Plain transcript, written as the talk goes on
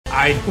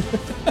Yeah.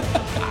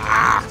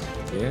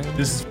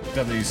 This is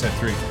that you said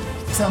 3.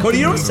 Cody,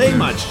 you don't say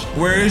much.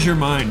 Where is your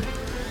mind?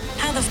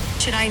 How the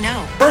should I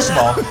know? First of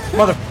all,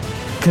 mother.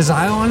 Cause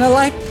I wanna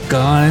like go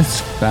on and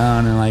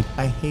found and like.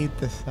 I hate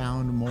the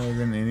sound more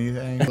than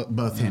anything.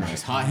 Both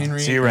Henrys, Hot Henry,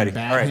 So you ready? and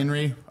Bad All right.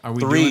 Henry. Are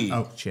we 3. doing?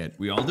 Oh shit!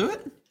 We all do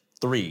it?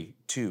 3,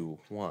 2,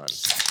 1.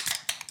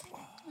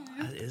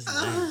 That is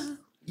nice.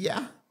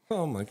 Yeah.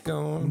 Oh my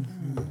God.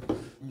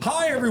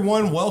 Hi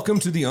everyone, welcome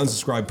to the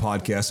Unsubscribed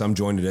Podcast. I'm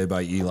joined today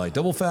by Eli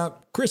Double Fat,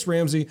 Chris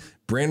Ramsay,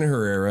 Brandon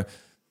Herrera,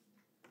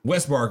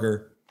 Wes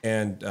Barker,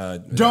 and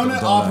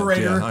Donut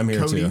operator. Yeah, I'm here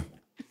Cody. too.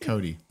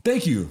 Cody.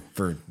 Thank you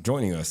for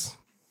joining us.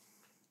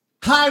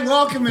 Hi,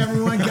 welcome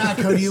everyone. God,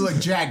 Cody, you look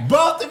jacked.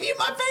 Both of you,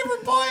 my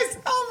favorite boys.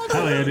 Oh my God.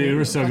 Hell yeah, dude.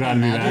 We're so glad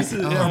to be back.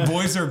 Our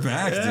boys are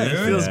back, dude.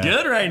 It feels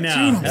good right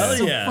now. Hell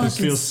so yeah.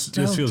 fucking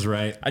This feels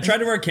right. I tried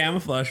to wear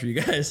camouflage for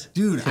you guys.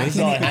 Dude, I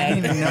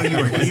didn't even know you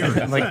were here.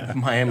 Like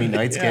Miami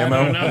Nights camo.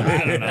 I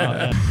don't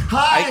know.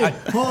 Hi.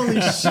 Holy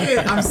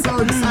shit. I'm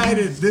so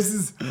excited.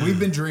 We've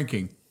been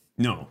drinking.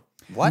 No.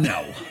 What?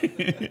 No.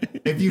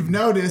 If you've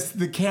noticed,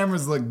 the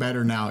cameras look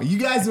better now. You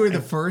guys were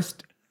the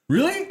first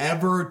Really?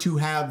 ever to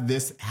have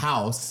this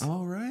house.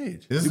 All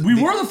right.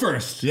 We were the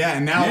first. Yeah,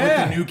 and now Yeah.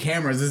 with the new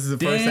cameras, this is the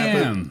first Damn.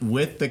 episode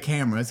with the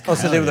cameras. Oh,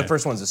 so they were the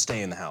first ones to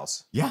stay in the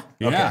house. Yeah.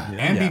 Yeah.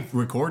 And be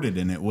recorded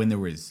in it when there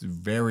was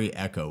very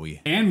echoey.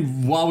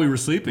 And while we were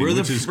sleeping,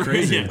 which is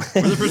crazy. Yeah.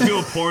 We're the first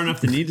people poor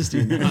enough to need to stay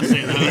in the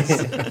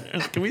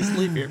house. Can we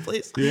sleep here,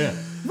 please? Yeah.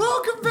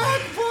 Welcome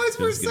back, boys.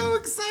 We're so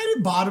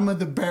excited. Bottom of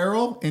the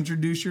barrel.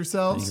 Introduce Thank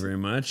yourselves. you very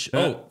much.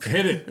 Oh,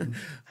 hit it.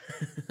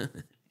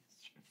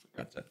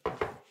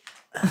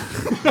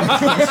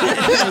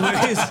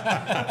 Anyways,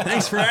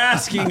 thanks for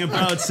asking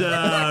about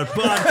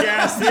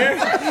podcast here.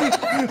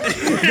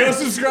 Go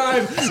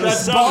subscribe.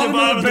 That's something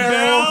bottom of the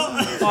barrel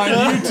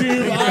on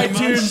YouTube, Thank you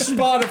very iTunes,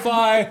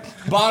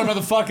 Spotify. Bottom of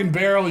the fucking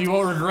barrel. You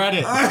won't regret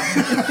it.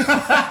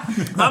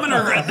 I'm gonna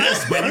regret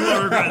this, but you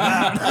won't regret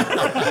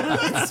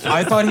that.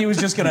 I thought he was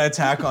just going to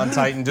attack on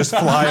Titan, just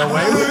fly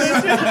away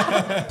with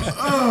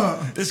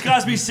it. This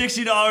cost me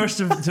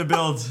 $60 to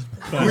build.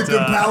 But, With the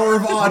power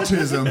of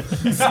autism.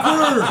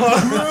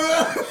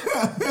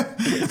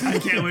 I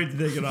can't wait to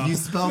take it off. You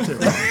spelt it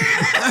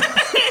right.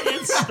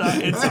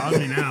 It's on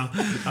me now.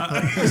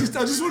 I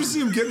just want to see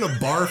him get in a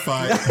bar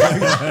fight.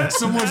 Like,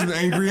 someone's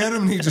angry at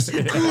him and he just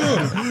doing a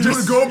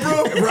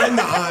GoPro right in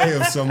the eye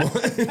of someone.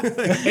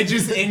 It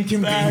just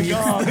inconvenienced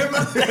him.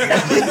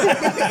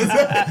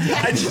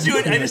 I just do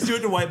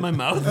it to wipe my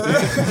mouth.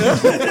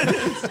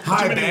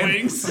 Hi, Too many man.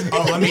 wings.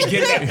 Oh, let me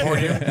get that for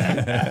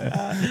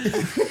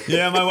you.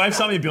 Yeah, my wife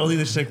saw me building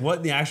this. She's like, "What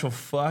in the actual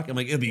fuck?" I'm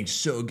like, "It'll be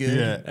so good."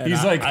 Yeah. And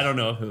He's like- I don't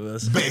know who it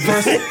was.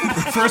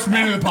 First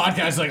minute of the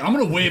podcast, like, I'm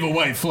going to wave a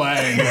white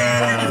flag. Well,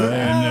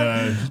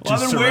 I've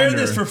just been wearing surrender.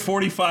 this for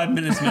 45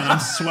 minutes, man. I'm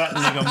sweating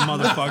like a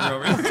motherfucker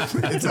over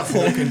here. It's a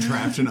whole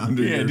contraption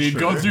under Yeah, your dude,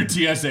 shirt. go through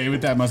TSA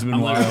with that must have been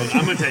wild.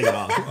 I'm gonna take it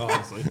off.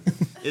 Honestly,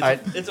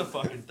 it's a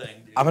fucking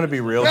thing, dude. I'm going to be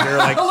real here.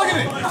 Like, Look at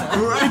it.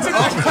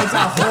 It's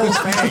a whole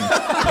thing.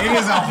 It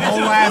is a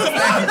whole ass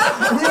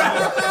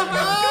thing.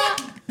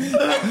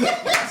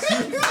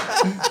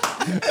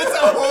 It's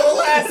a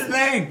whole ass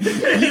thing.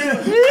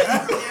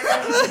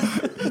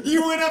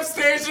 You went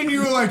upstairs and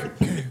you were like,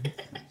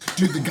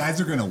 dude, the guys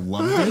are gonna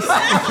love this.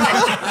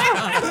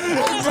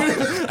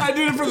 I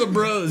did it for the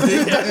bros.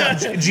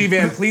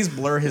 G-Van, please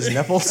blur his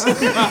nipples. We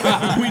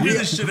do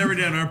this shit every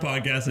day on our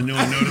podcast and no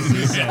one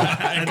notices. So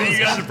I think you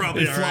guys are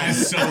probably all right.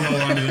 Flies so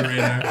low under the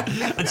radar.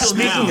 Until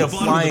Speaking now, of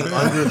flying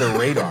under the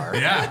radar.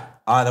 Yeah.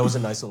 That was a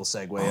nice little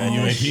segue.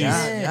 UAPs.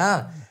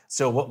 Yeah.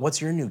 So what's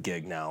your new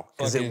gig now?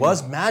 Because it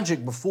was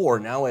magic before.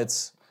 Now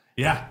it's...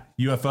 Yeah,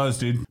 UFOs,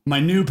 dude. My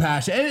new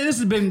passion. And this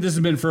has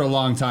been for a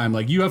long time.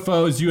 Like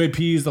UFOs,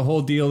 UAPs, the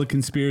whole deal, the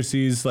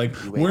conspiracies. Like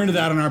we're into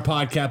that on our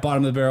podcast,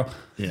 Bottom of the Barrel.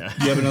 Yeah.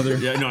 You have another?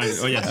 Yeah. No.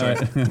 Yeah. Sorry.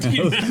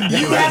 You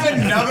have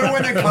another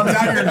one that comes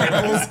out your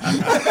nipples.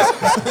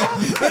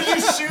 And you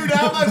shoot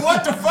out like,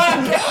 what the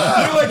fuck?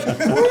 You're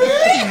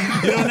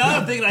like, Now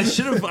I'm thinking I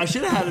should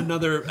have had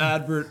another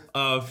advert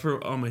for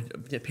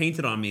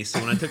painted on me. So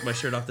when I took my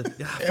shirt off, fuck.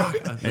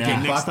 Okay,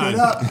 Yeah. next fucked time. it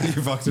up.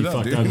 You fucked it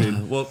up,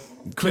 dude. Well,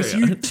 Chris,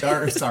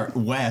 sorry,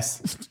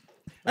 Wes.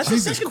 that's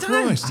Jesus the second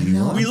Christ, time.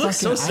 dude. We look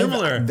so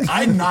similar.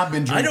 I've not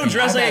been drinking. I don't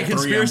dress I've like a had 3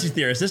 conspiracy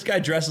theorist. This guy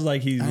dresses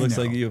like he looks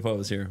know. like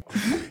UFOs here.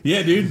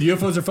 Yeah, dude.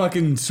 UFOs are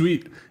fucking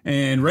sweet.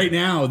 And right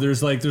now,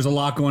 there's a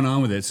lot going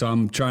on with it. So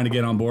I'm trying to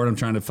get on board. I'm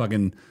trying to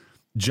fucking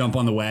jump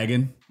on the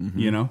wagon.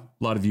 You know,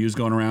 a lot of views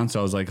going around. So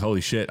I was like, holy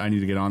shit, I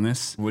need to get on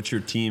this. What's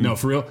your team? No,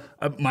 for real.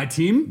 My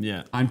team?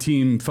 Yeah. I'm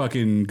team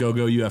fucking go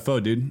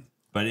UFO, dude.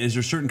 But is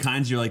there certain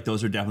kinds you're like,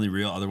 those are definitely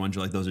real? Other ones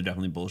you're like, those are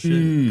definitely bullshit?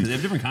 Because they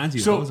have different kinds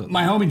of UFOs. So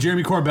my homie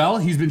Jeremy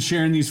Corbell, he's been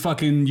sharing these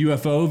fucking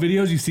UFO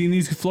videos. You've seen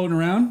these floating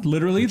around?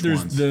 Literally, there's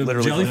ones? the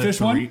Literally, jellyfish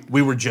one.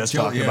 We were just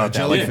talking about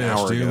that like an jellyfish,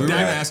 hour dude. ago. We were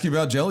going to ask you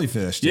about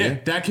jellyfish, dude. Yeah,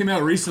 that came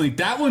out recently.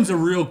 That one's a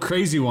real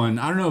crazy one.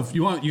 I don't know if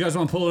you guys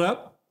want to pull it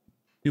up?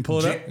 You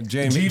pull it up,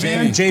 Jamie,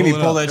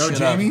 pull that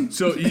shit up.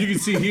 So you can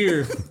see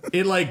here,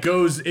 it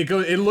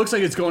looks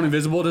like it's going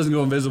invisible. It doesn't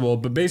go invisible,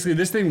 but basically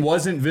this thing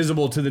wasn't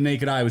visible to the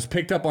naked eye. It was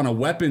picked up on a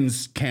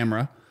weapons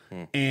camera,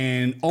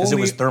 and Because it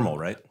was thermal,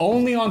 right?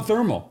 only on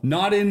thermal,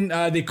 not in.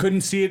 They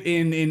couldn't see it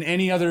in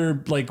any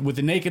other, like with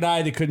the naked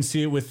eye. They couldn't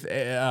see it with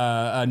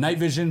night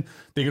vision.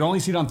 They could only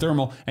see it on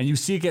thermal, and you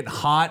see it get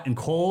hot and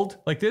cold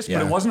like this,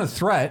 but it wasn't a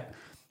threat.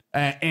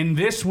 And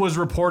this was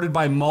reported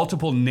by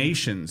multiple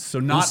nations.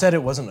 So Who said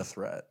it wasn't a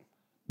threat?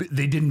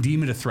 they didn't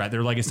deem it a threat.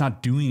 They're like, it's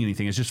not doing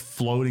anything. It's just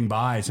floating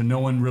by. So no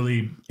one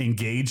really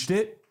engaged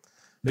it.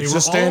 They It's were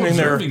just all standing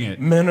there observing it.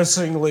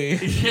 menacingly.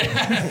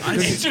 Yeah,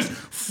 it's just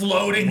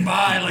floating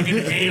by like an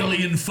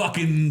alien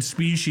fucking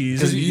species.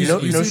 Because you know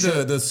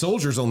see the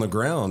soldiers on the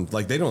ground,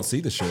 like they don't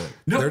see the shit.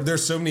 No.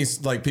 There's so many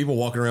like people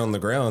walking around on the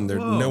ground.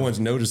 No one's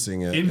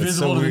noticing it. Invisible It's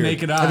so to the weird.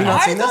 naked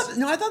eye.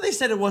 I thought they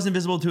said it wasn't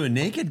visible to a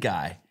naked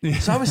guy.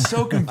 So I was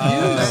so confused.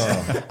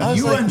 I was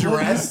You like,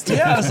 undressed?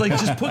 Yeah, I was like,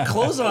 just put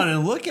clothes on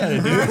and look at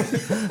it,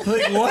 dude.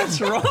 Like, what's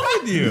wrong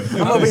with you?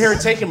 I'm over here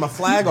taking my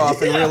flag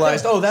off and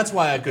realized, oh, that's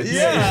why I couldn't see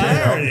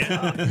it. Yeah,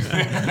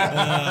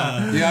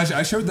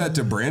 I showed that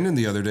to Brandon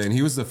the other day, and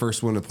he was the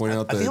first one to point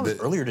out I think it was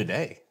that. earlier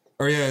today.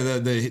 Or yeah,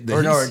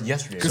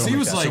 Yesterday. Because he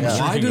was like,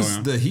 why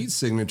does the heat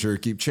signature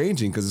keep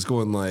changing? Because it's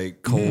going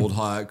like cold,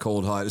 hot,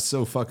 cold, hot. It's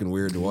so fucking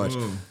weird to watch.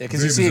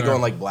 Because you see it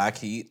going like black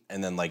heat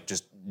and then like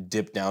just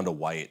dip down to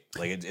white.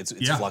 Like it's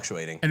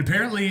fluctuating. And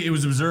apparently it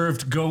was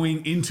observed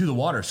going into the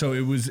water. So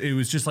it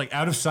was just like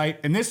out of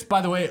sight. And this,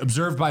 by the way,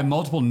 observed by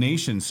multiple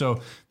nations.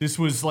 So this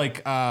was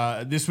like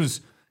this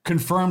was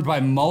confirmed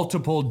by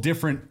multiple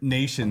different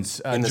nations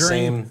In the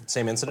same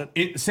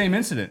incident? Same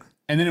incident.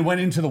 And then it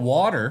went into the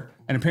water,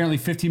 and apparently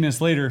 15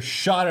 minutes later,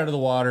 shot out of the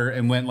water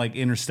and went like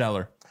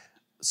interstellar.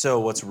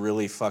 So what's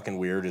really fucking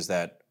weird is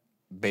that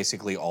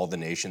basically all the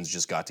nations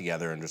just got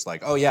together and just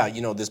like, oh yeah,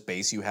 you know, this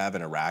base you have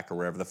in Iraq or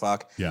wherever the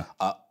fuck. Yeah.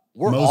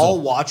 We're Mosul.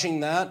 all watching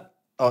that.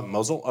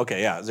 Mosul?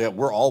 Okay, yeah.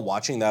 We're all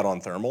watching that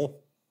on thermal.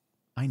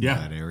 I know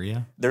that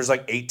area. There's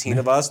like 18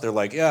 of us. They're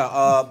like,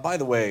 yeah, by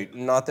the way,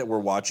 not that we're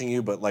watching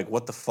you, but like,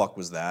 what the fuck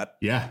was that?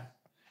 Yeah.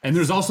 And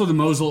there's also the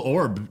Mosul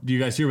orb. Do you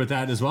guys hear about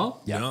that as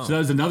well? Yeah. No. So that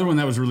was another one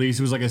that was released.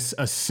 It was like a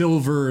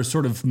silver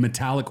sort of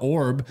metallic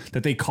orb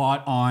that they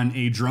caught on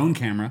a drone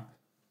camera.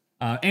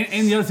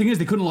 And the other thing is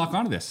they couldn't lock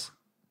onto this.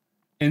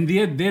 And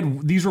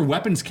these were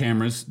weapons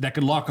cameras that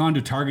could lock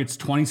onto targets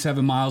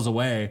 27 miles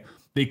away.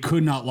 They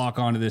could not lock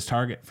onto this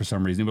target for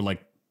some reason. It would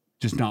like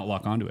just not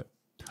lock onto it.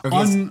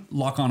 Okay,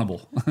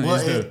 Unlock-onable.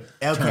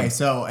 Well,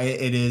 so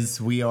it is.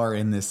 We are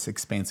in this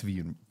expansive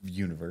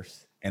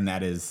universe, and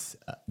that is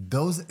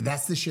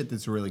that's the shit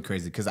that's really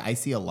crazy because I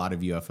see a lot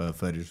of UFO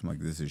footage. I'm like,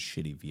 this is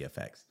shitty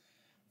VFX.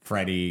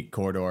 Freddy,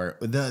 Corridor,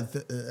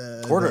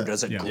 Corridor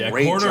does a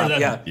great Corridor,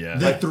 job.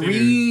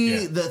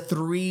 The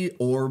three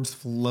orbs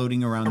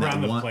floating around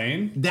that the one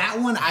plane? That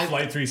one,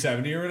 Flight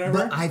 370 or whatever?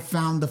 But I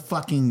found the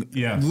fucking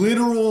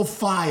literal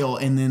file,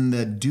 and then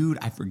the dude,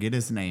 I forget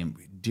his name.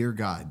 Dear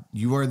God,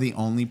 you are the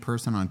only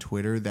person on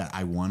Twitter that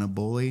I want to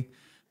bully,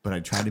 but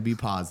I try to be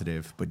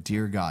positive. But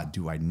dear God,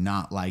 do I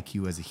not like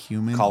you as a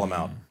human? Call him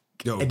out.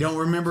 I don't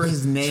remember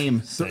his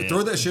name.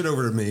 Throw that shit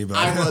over to me, but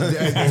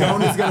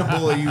Tony's gonna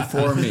bully you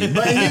for me.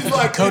 But he's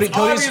like, Cody's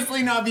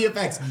obviously not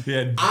VFX.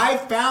 Yeah. I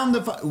found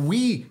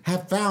we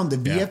have found the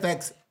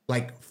VFX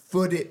like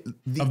footage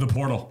of the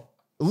portal.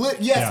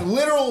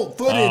 Literal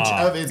footage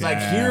of it's like,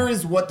 here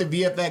is what the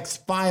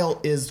VFX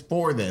file is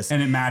for this.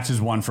 And it matches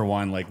one for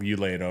one, like you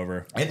lay it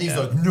over. And he's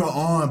like,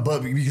 no,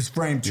 but because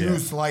frame two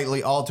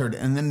slightly altered.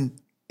 And then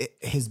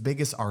his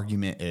biggest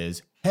argument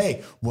is,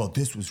 hey, well,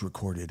 this was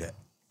recorded at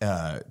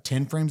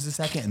 10 frames a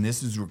second, and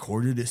this is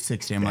recorded at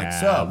 60. I'm like,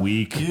 so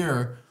weak.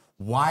 Here,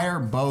 why are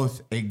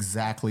both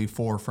exactly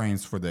 4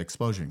 frames for the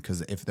explosion?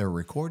 Because if they're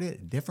recorded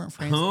at different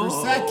frames per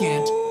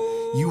second,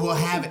 you will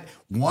have it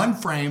 1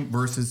 frame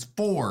versus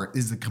 4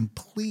 is a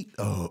complete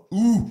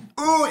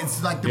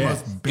it's like the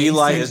most basic.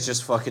 Eli is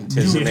just fucking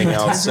tizzling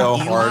out so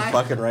hard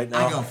fucking right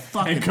now. I go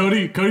fucking And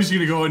Cody's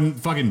gonna go and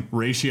fucking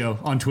ratio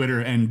on Twitter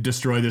and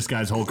destroy this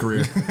guy's whole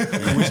career.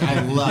 which I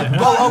love.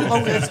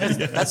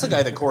 That's the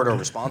guy that Corridor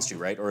responds to,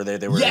 right? Or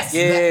they were Yes,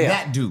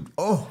 that dude.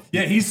 Oh,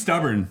 Yeah, he's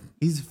stubborn.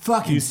 he's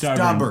fucking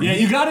stubborn. Yeah,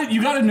 you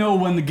gotta know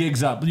when the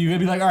gig's up. You gotta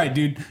be like, all right,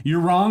 dude, you're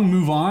wrong.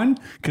 Move on,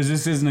 because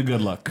this isn't a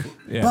good look.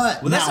 Yeah,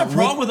 But Well, that's now, the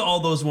problem with all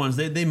those ones.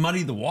 They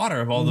muddy the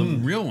water of all the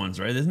real ones,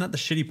 right? Isn't that the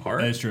shitty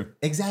part? that is true.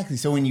 Exactly.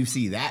 So when you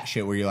see that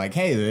shit where you're like,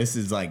 hey, this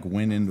is like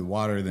went into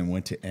water, then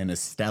went to in a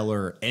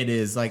stellar. It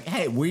is like,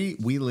 hey, we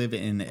live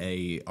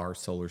in our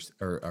solar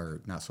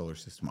or not solar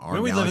system. Our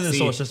We galaxy. live in the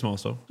solar system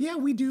also. Yeah,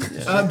 we do.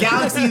 A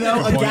galaxy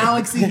though, a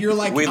galaxy. You're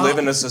like We live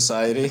in a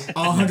society.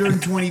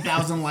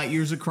 120,000 light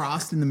years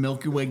across in the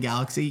Milky Way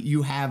galaxy.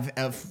 You have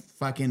a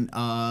fucking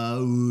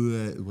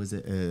was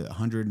it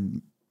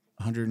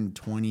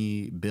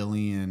 120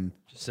 billion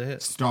Say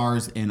it.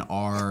 stars in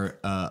our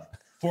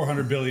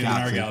 400 billion in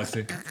our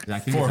galaxy. I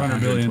think 400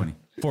 it's billion. 120.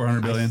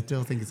 400 I billion.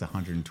 still think it's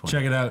 120.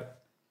 Check it out.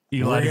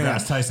 Eli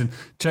deGrasse Tyson.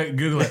 Check,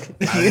 Google it.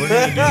 We're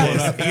gonna do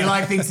this.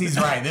 Eli thinks he's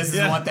right. This is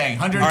one thing.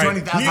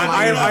 120,000.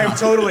 I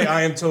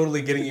am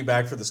totally getting you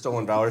back for the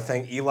stolen valor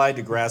thing. Eli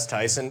deGrasse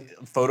Tyson,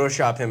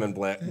 Photoshop him in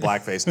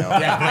blackface now.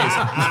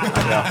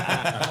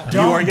 Yeah, please. You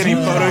are getting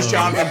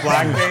Photoshopped in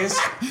blackface.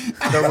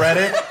 The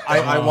Reddit,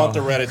 I want the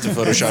Reddit to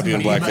Photoshop you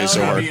in blackface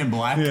so hard. In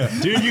black. Yeah.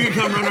 Dude, you can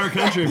come run our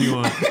country if you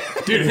want.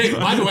 Dude, hey,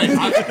 by the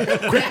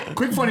way,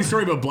 quick funny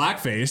story about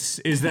blackface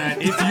is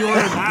that if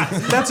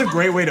you're... That's a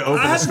great way to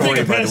open the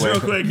story, by the way. Real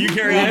quick, you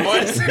carry on,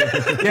 boys.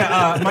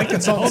 My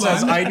consultant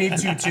says I need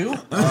to too.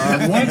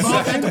 We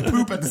both had to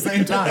poop at the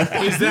same time.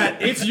 is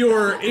that if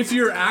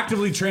you're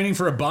actively training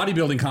for a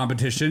bodybuilding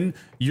competition,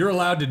 you're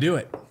allowed to do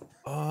it.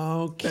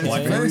 Okay.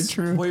 That's very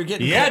true. Well, you're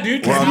getting Dude, have you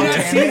not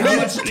seen how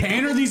much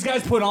tanner these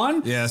guys put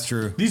on? Yeah, that's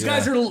true. These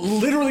guys are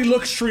literally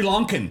look Sri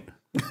Lankan.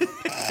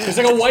 It's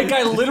like a white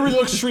guy literally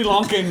looks Sri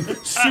Lankan,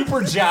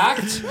 super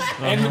jacked,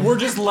 and we're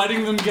just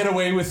letting them get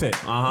away with it.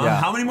 Yeah.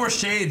 How many more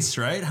shades,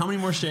 right? How many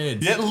more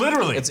shades? Yeah,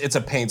 literally. It's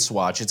a paint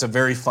swatch. It's a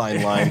very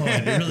fine line.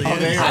 It really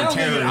they is. are I don't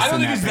terrorists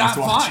think in it's that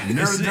that watch. fine.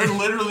 They're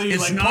literally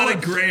it's like not pull a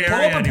up- gray pull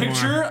area up a anymore.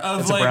 picture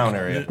of It's a like brown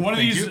area. one of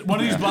these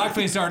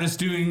blackface artists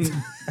doing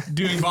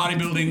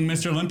bodybuilding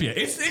Mr. Olympia.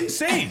 It's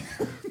insane.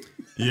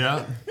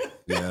 Yeah.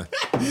 Yeah.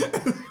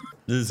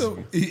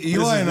 So,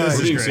 Eli and I,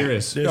 Being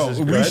serious.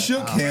 we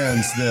shook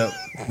hands that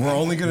we're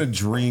only going to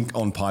drink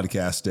on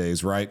podcast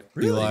days, right,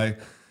 Eli?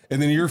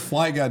 And then your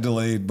flight got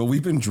delayed, but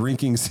we've been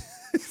drinking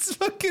since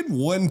fucking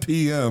 1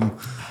 p.m.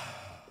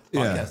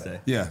 Podcast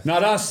day. Yeah.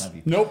 Not us.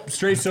 Nope.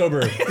 Straight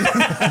sober. these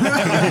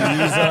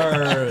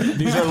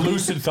are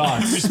lucid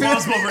thoughts.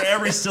 responsible for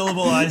every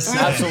syllable I say.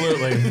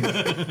 Absolutely.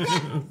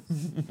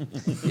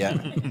 Yeah.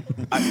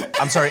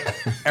 I'm sorry.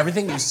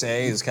 Everything you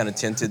say is kind of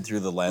tinted through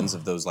the lens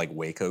of those like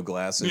Waco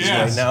glasses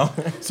Yes. right now.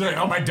 Sorry.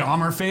 Oh, my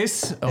Dahmer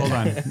face. Hold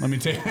on. Let me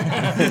take.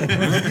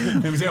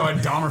 Let me say, oh, my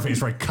Dahmer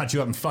face where I cut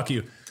you up and fuck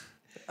you.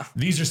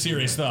 These are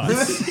serious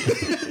thoughts.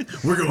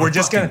 We're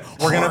just gonna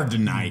hard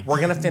tonight. We're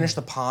gonna finish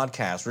the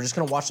podcast. We're just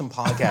gonna watch some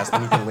podcasts,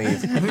 then you can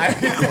leave.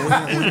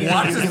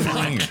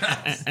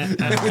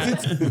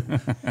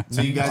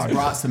 So you guys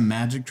brought some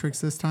magic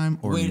tricks this time?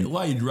 Or Wait,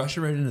 why you'd rush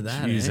right into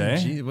that? Jeez, eh?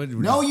 Gee,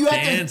 No, you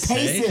have to dance,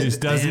 taste eh? it. Just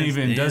doesn't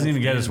even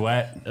get us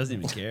wet. Doesn't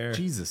even care.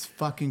 Jesus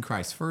fucking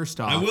Christ. First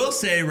off, I will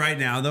say right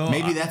now though,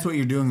 maybe that's what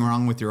you're doing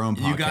wrong with your own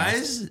podcast. you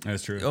guys.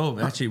 That's true. Oh,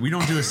 actually, we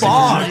don't do a single.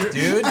 Fuck,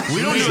 dude.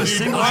 We don't do a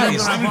single Christ.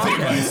 shit on our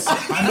podcast.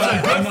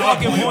 I'm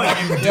not fucking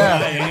point.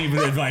 any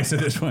advice at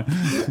this point.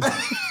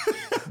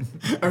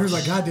 Everyone's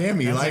like, God damn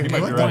you. Like, That's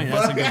a what good the point.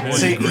 That's a fuck? good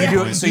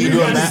point. So you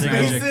do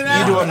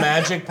a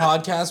magic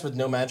podcast with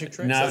no magic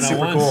tricks? No, That's not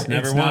super once. cool.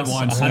 Never It's not once.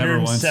 once, never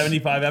once.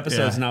 175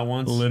 episodes, not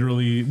once.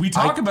 Literally, we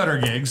talk about our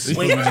gigs.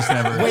 We just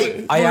never.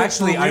 Wait, I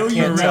for can't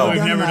real, tell. We've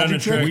never done a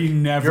magic trick. We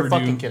never You're do.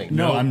 fucking kidding.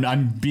 No, No.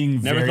 I'm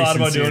being Never very thought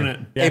about sincere. doing it.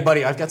 Yeah. Hey,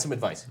 buddy, I've got some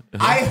advice.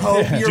 I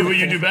hope you're. Do what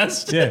you do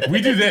best. Yeah,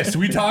 we do this.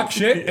 We talk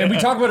shit and we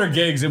talk about our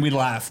gigs and we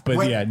laugh, but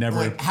Wait, yeah, never.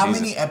 wait, how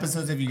Jesus. many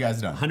episodes have you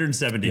guys done?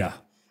 170. Yeah.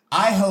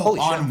 I hope Holy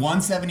on shit.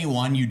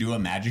 171 you do a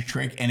magic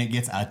trick and it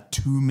gets a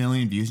 2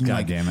 million views. And you're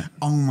God like, damn it.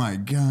 Oh my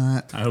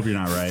God. I hope you're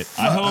not right.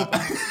 I hope.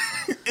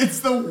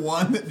 It's the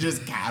one that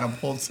just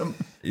catapults them.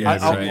 Yeah,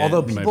 that's right.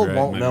 Although You might people be right,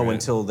 won't might know be right.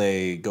 until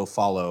they go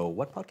follow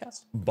what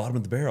podcast? Bottom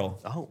of the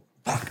barrel. Oh,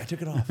 Fuck, I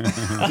took it off.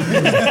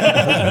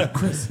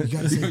 Chris, you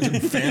gotta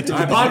say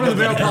Bottom of the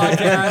Barrel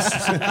podcast,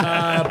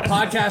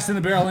 podcast in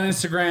the barrel on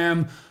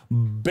Instagram,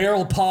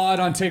 Barrel Pod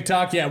on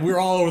TikTok. Yeah, we're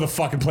all over the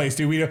fucking place,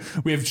 dude.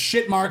 We have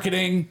shit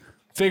marketing.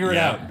 Figure it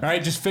out, all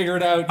right? Just figure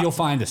it out. You'll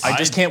find us. I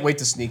just can't wait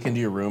to sneak into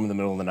your room in the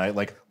middle of the night.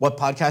 Like, what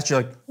podcast?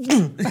 You're like,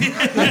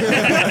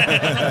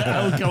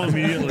 I would come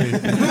immediately.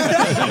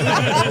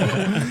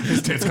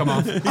 His tits come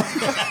off.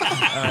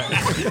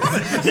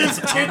 his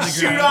tits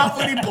shoot off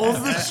when he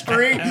pulls the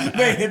string.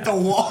 They hit the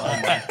wall.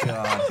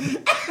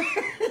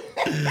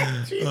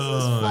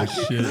 Oh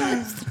shit.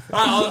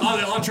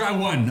 I'll try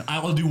one.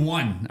 I'll do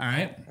one. All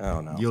right.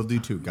 oh no. You'll do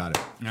two. Got it.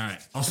 All right.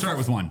 I'll start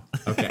with one.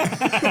 Okay.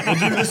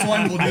 We'll do this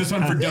one. We'll do this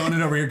one for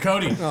Donut over here,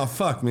 Cody. Oh,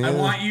 fuck, man. I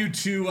want you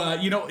to.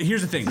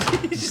 Here's the thing.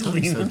 So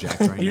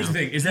jacked right Here's now. the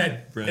thing: is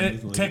that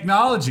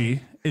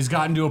technology has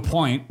gotten to a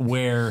point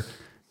where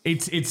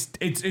it's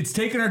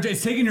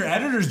taking your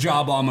editor's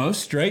job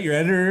almost, right? Your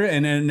editor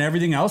and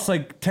everything else.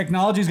 Like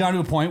technology's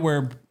gotten to a point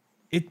where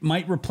it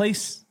might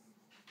replace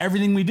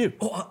everything we do.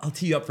 Oh, I'll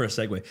tee you up for a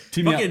segue.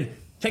 Tee me up. Fucking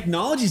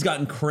technology's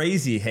gotten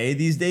crazy, hey,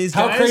 these days.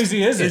 How guys.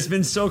 crazy is it? It's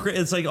been so crazy.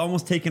 It's like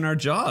almost taking our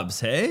jobs,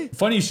 hey?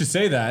 Funny you should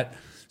say that.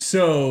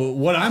 So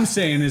what I'm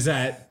saying is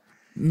that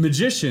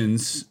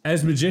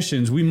as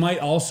magicians, we might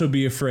also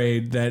be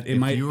afraid that it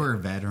might. If you were a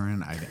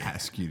veteran, I'd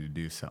ask you to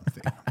do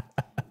something.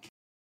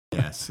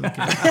 Yes. Okay.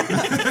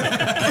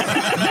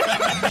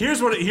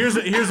 Here's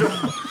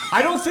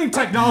I don't think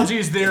technology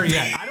is there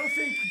yet. I don't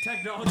think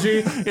technology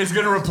is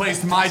going to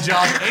replace my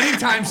job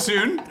anytime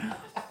soon.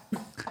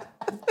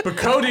 But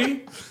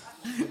Cody,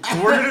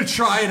 we're going to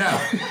try it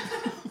out.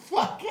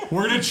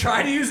 We're going to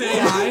try to use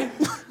AI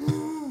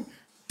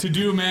to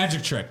do a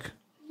magic trick.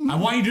 I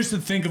want you just to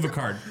think of a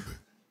card.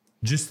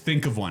 Just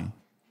think of one.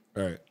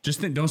 All right.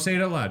 Just don't say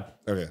it out loud.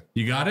 Okay.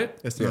 You got it?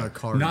 It's not a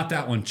card. Not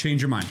that one.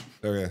 Change your mind.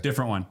 Okay.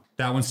 Different one.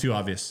 That one's too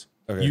obvious.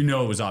 Okay. You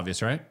know it was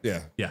obvious, right?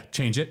 Yeah. Yeah.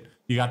 Change it.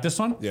 You got this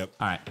one? Yep.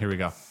 All right. Here we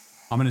go.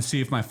 I'm going to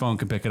see if my phone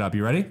can pick it up.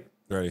 You ready?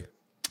 Ready.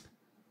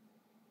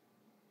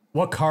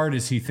 What card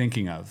is he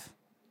thinking of?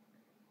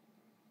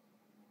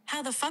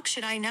 How the fuck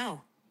should I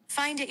know?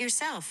 Find it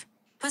yourself.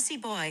 Pussy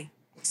boy.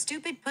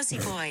 Stupid pussy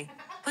boy.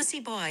 Pussy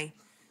boy.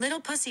 Little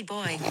pussy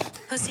boy.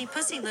 Pussy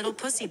pussy little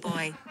pussy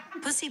boy.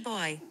 Pussy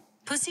boy.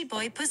 Pussy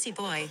boy pussy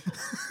boy.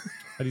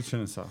 How do you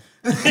turn this off?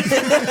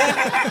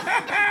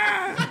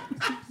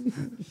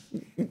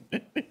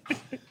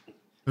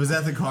 Was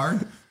that the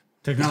card?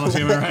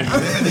 Technology, am I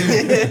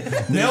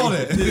right? Nailed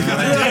it. Anyways,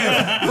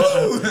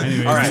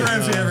 All right.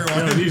 Ramsay,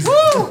 everyone. These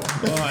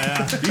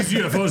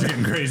UFOs are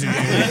getting crazy.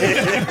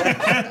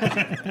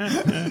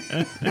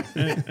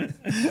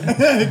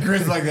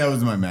 Chris, like that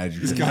was my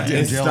magic. goddamn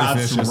It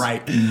stops jellyfishes.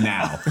 right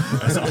now.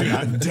 That's all I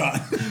got.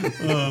 Done.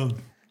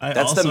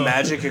 That's the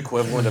magic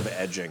equivalent of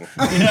edging.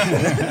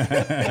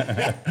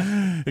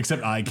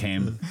 Except I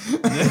came.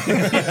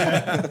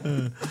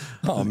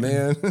 Oh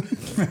man.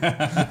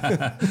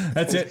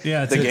 That's it.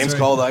 Yeah, The game's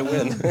called I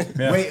Win.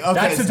 Yeah. Wait, okay.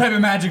 That's the type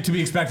of magic to be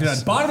expected on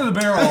bottom of the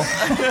barrel.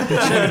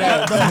 Check it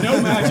out.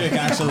 No magic,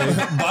 actually.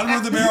 Bottom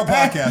of the barrel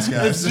podcast,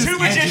 guys. Two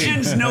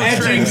magicians, no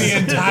edging tricks. the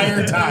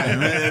entire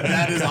time.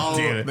 That is all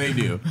Dude. they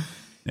do.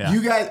 Yeah.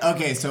 You guys,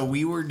 okay, so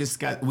we were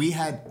okay,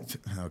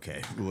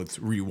 let's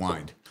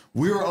rewind.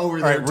 We were over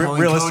All there right,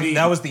 telling realistically, Cody.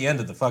 that was the end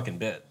of the fucking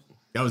bit.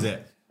 That was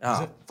it.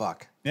 Oh,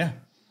 fuck. Yeah.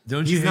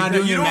 Don't He's you? not hate that?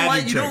 doing You the don't magic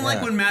like. You don't trick, like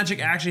yeah. when magic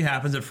actually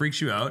happens. It freaks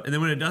you out, and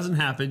then when it doesn't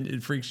happen,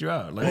 it freaks you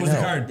out. Like, What was the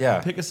card?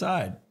 Yeah. Pick a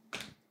side.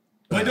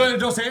 Wait,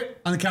 don't say it.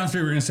 On the count of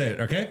three, we're going to say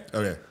it, okay?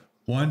 Okay.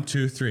 1,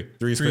 2, 3.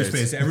 Three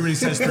spades. Everybody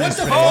says three spades.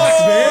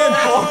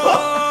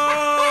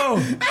 Oh!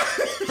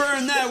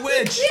 Burn that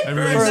witch!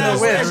 Everybody Burn that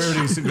says, witch.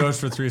 everybody goes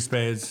for 3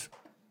 spades.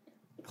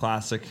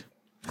 Classic.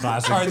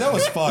 Classic. All right, that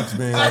was fucked,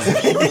 man.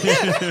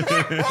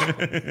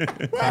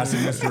 Classic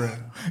Mr.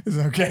 It's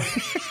okay.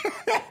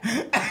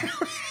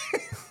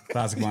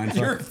 Classic mind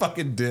You're a fuck.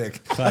 fucking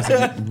dick. Classic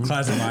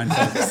mind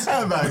fuck.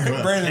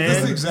 Brandon,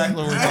 this is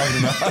exactly what we're talking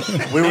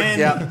about. We were, And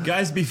yeah.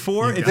 guys,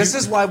 before if This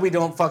is why we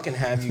don't fucking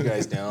have you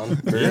guys down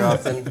very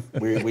often.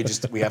 We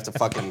have to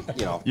fucking,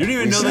 you don't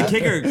even know the reset.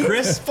 kicker,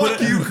 Chris. Fuck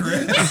you,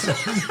 Chris.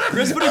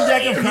 Chris put a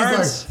deck of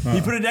cards.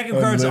 He put a deck of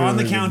cards on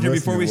the literally counter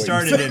just before we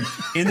listening to what started,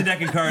 and in the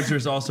deck of cards,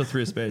 there's also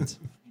 3 of spades.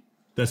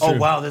 That's true. Oh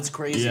wow, that's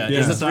crazy. Yeah,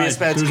 There's a inside. 3 of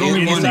spades There's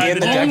only in one. the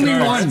deck Only of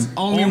one. cards.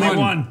 Only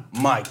one.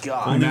 My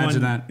God. Only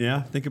Imagine one. that.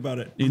 Yeah, think about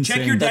it. Insane.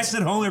 Check your decks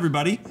at home,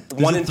 everybody.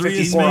 There's 1 a in 3 of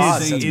 54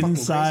 odds. spades That's fucking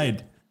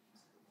inside.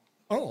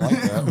 I don't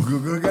like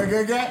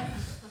that.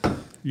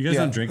 You guys Yeah.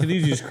 don't drink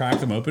these? You just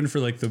crack them open for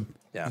like the...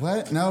 Yeah.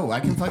 What? No,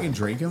 I can fucking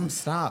drink them.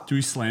 Stop. Do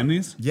we slam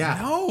these? Yeah.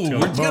 No, go.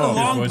 we're getting a Boom.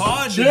 long Boys.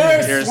 pod.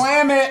 Cheers. Cheers.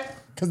 Slam it.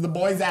 Because the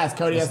boys asked.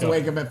 Cody has to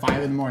wake up at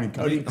 5 in the morning.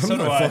 Cody. So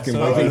do I. fucking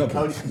So waking do up.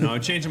 Cody. I. No,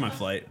 I'm changing my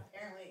flight.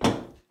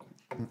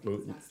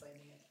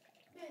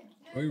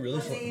 Are you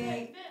really?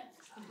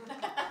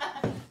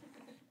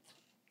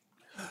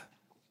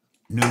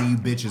 None of you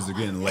bitches are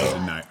getting laid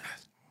tonight.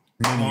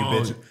 None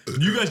of you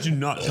bitches. You guys do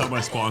not tell my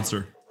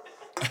sponsor.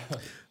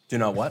 Do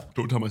not what?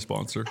 Don't tell my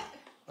sponsor.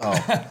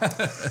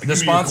 The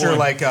sponsor,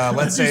 like,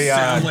 let's say,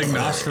 Sound like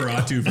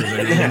Nosferatu for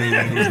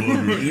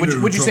a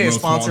would you say a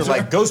sponsor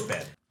like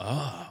Ghostbed?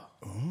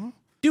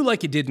 Do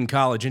like you did in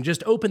college and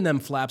just open them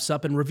flaps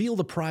up and reveal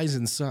the prize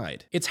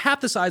inside. It's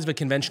half the size of a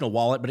conventional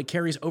wallet, but it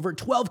carries over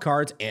 12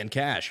 cards and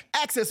cash.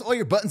 Access all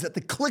your buttons at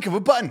the click of a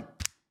button.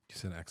 You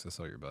said access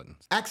all your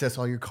buttons. Access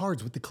all your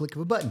cards with the click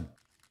of a button.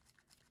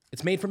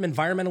 It's made from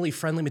environmentally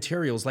friendly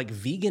materials like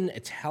vegan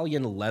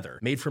Italian leather,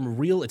 made from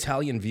real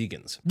Italian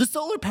vegans. The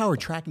solar power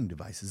tracking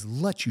devices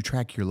let you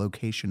track your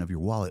location of your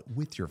wallet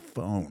with your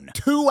phone.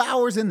 2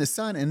 hours in the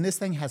sun, and this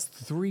thing has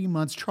 3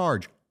 months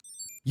charge.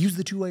 Use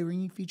the two-way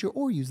ringing feature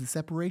or use the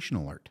separation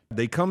alert.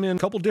 They come in a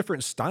couple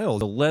different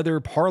styles. The leather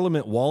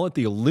Parliament wallet,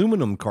 the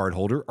aluminum card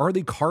holder, or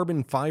the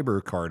carbon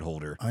fiber card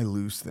holder. I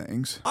lose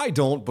things. I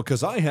don't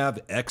because I have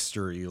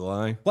extra,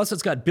 Eli. Plus,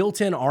 it's got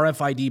built-in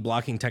RFID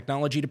blocking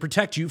technology to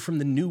protect you from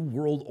the New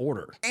World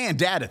Order. And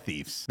data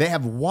thieves. They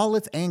have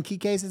wallets and key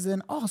cases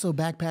and also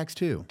backpacks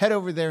too. Head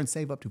over there and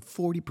save up to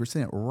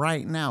 40%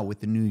 right now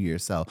with the New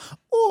Year's sale.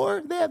 Or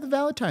they have the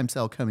Valentine's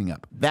sale coming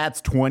up.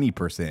 That's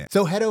 20%.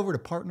 So head over to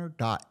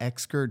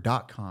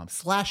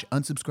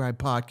partner.exker.com/unsubscribe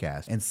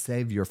podcast and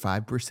save your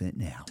 5%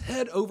 now.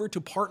 Head over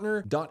to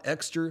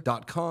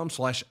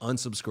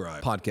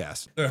partner.exter.com/unsubscribe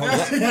podcast.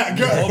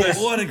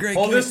 What a great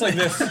Hold this like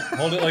this.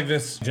 Hold it like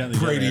this. Gently.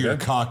 Pray to gently, your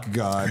okay? cock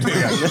god.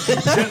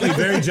 Gently,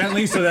 very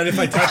gently, so that if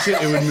I touch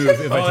it, it would move.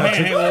 If I touch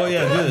it, well,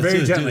 yeah, do this, very do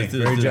this, gently, do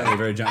this, very do this. gently,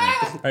 very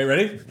gently. Are you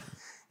ready?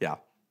 Yeah.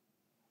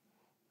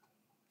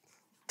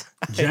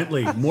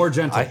 Gently, more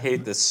gentle. I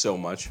hate this so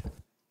much.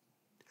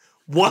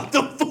 What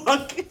the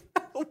fuck?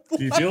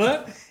 Do you feel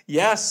that?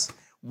 Yes.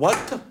 What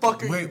the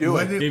fuck are you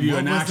doing? Give you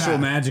an actual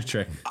magic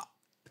trick.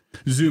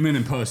 Zoom in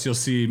and post. You'll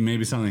see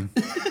maybe something.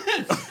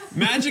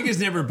 Magic is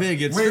never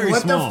big. It's Wait, very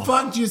what small. the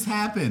fuck just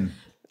happened?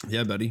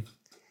 Yeah, buddy.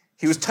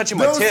 He was touching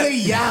my Don't tip. say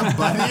yeah,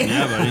 buddy.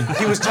 Yeah, buddy.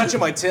 He was touching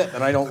my tip,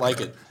 and I don't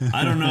like it.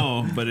 I don't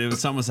know, but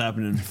something was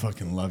happening.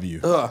 Fucking love you,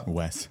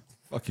 Wes.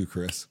 Fuck you,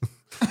 Chris.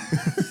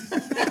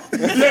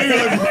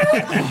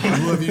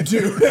 I love you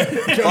too.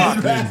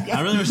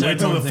 I really wish I had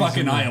Until told the things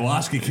fucking sooner.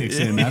 ayahuasca kicks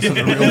in. That's what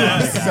the real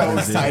I'm so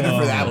excited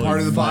for that part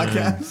of the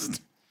podcast.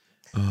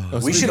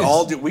 We should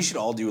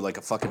all do like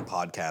a fucking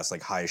podcast,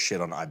 like high as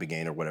shit on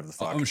Ibogaine or whatever the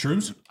fuck.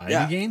 Shrooms?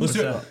 Yeah. Ibogaine? Let's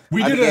do it. What's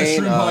We did a Ibogaine,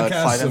 shroom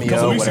podcast a 5-MeO,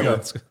 couple weeks whatever.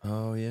 ago. that?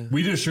 Oh yeah.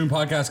 We did a shroom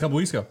podcast a couple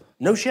weeks ago.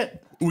 No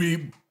shit.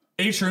 We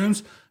ate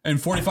shrooms. In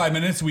 45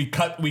 minutes, we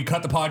cut the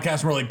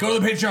podcast. And we're like, go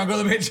to the Patreon,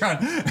 go to the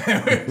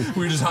Patreon.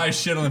 We were just high as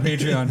shit on the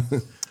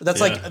Patreon.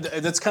 That's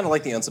that's kind of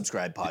like the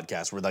Unsubscribed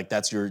podcast, where like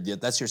that's your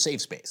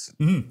safe space.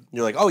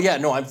 You're like, oh yeah,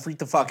 no, I'm freaked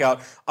the fuck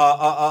out.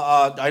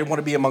 I want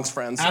to be amongst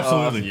friends.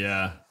 Absolutely.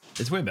 Yeah.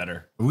 It's way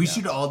better. We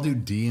should all do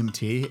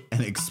DMT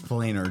and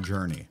explain our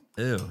journey.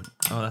 Ew.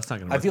 Oh, that's not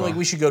gonna work. I feel like well.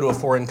 we should go to a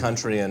foreign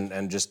country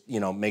and just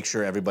make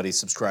sure everybody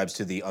subscribes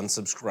to the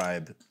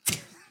Unsubscribe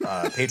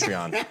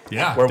Patreon.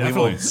 Yeah, where we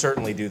definitely. will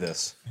certainly do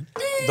this.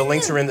 The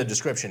links are in the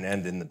description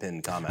and in the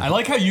pinned comment. I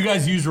like how you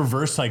guys use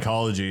reverse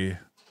psychology.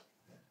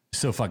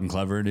 So fucking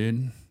clever,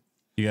 dude.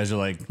 You guys are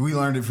like, We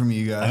learned it from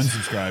you guys.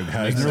 unsubscribe,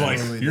 guys. They're like,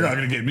 you're not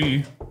going to get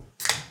me.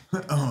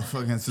 Oh,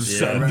 fucking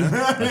subscribe. I'm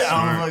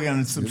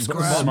fucking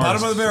subscribe.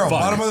 Bottom of the barrel.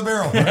 Bottom of the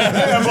barrel.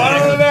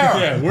 Bottom of the barrel.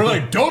 Yeah, we're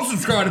like, don't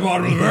subscribe to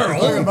Bottom of the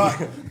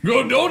Barrel.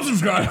 Go, don't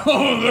subscribe to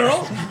Bottom of the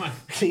Barrel.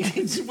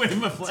 Just wave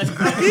my flag.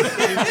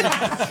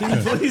 Can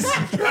you please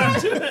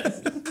subscribe to it?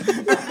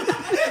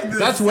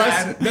 That's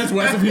Wes. That's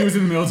Wes if he was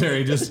in the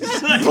military, just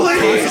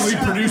constantly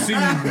producing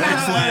red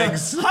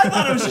flags. I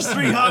thought it was just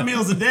 3 hot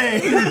meals a day.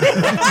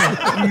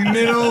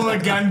 Middle of a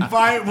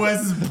gunfight,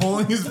 Wes is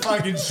pulling his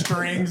fucking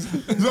strings.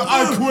 He's like,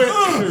 I quit.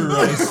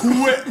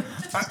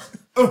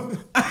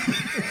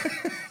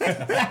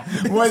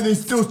 Why are they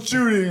still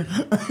shooting?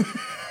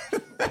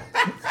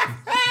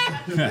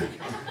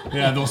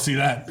 Yeah, they'll see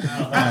that.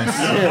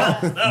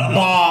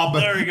 Bob.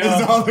 There we go.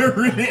 Is all they're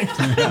reading.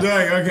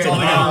 They're like, okay,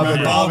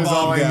 Bob is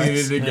all I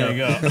needed to There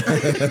go.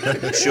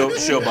 you go.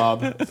 show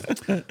Bob.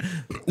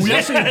 We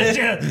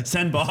actually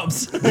Send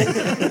Bob's. we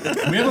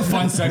have a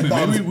fun segment.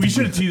 Maybe we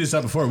should have teed this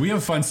up before. We have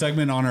a fun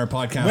segment on our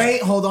podcast.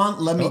 Wait, hold on.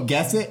 Let me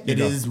guess it. It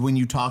is when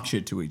you talk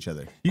shit to each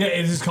other. Yeah,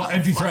 it is called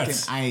Empty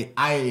Threats.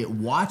 I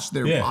watch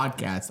their Yeah.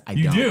 podcasts. I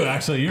You don't. do,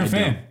 actually. You're a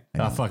fan.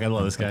 Oh, fuck. I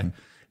love this guy.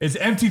 It's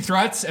Empty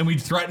Threats, and we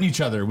threaten each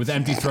other with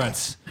empty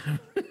threats.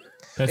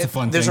 That's a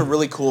fun There's thing. a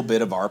really cool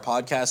bit of our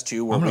podcast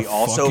too, where I'm we gonna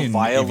also fucking- If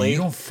violate. you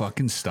don't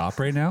fucking stop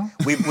right now.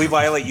 We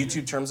violate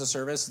YouTube terms of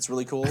service. It's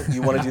really cool.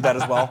 You want to do that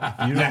as well?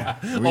 Yeah.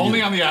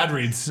 Only on the ad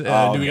reads. Do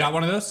we got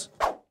one of those?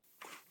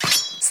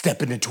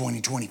 Step into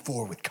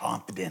 2024 with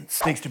confidence.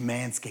 Thanks to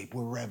Manscaped,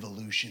 where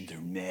revolutions are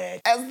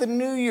made. As the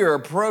new year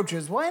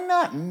approaches, why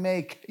not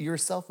make your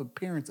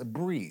self-appearance a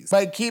breeze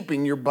by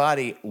keeping your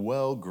body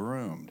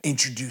well-groomed?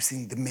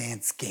 Introducing the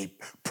Manscaped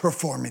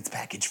Performance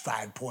Package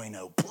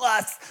 5.0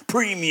 Plus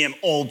Premium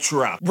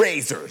Ultra.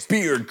 Razors,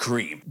 beard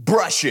cream,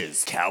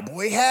 brushes,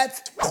 cowboy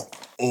hats,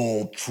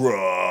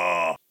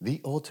 Ultra.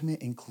 The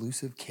ultimate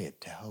inclusive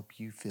kit to help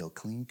you feel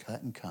clean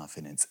cut and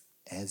confidence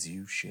as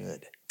you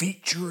should.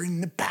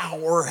 Featuring the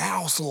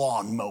Powerhouse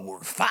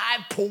Lawnmower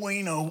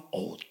 5.0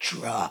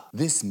 Ultra.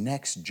 This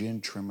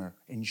next-gen trimmer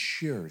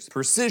ensures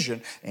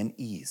precision and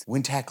ease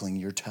when tackling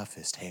your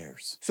toughest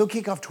hairs. So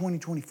kick off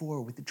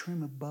 2024 with the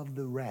trim above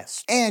the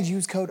rest. And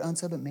use code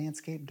UNSUB at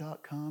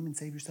manscaped.com and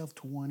save yourself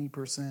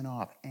 20%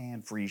 off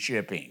and free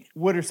shipping.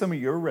 What are some of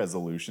your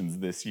resolutions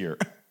this year?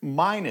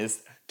 Mine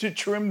is to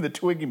trim the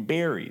twig and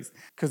berries,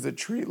 because the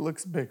tree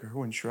looks bigger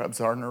when shrubs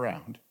aren't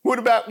around. What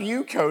about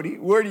you, Cody?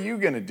 What are you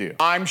gonna do?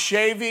 I'm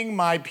shaving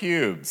my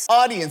pubes.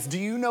 Audience, do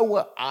you know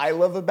what I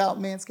love about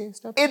Manscaped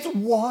stuff? It's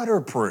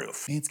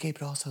waterproof.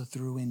 Manscaped also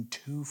threw in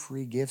 2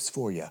 free gifts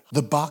for you.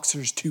 The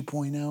Boxers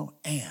 2.0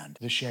 and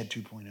the Shed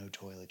 2.0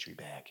 toiletry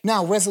bag.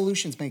 Now,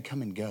 resolutions may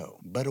come and go,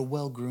 but a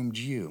well-groomed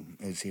you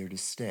is here to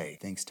stay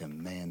thanks to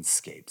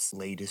Manscaped's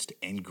latest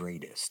and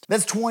greatest.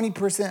 That's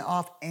 20%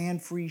 off and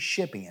free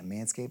shipping at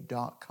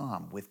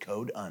manscaped.com with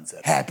code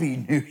UNSUB. Happy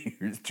New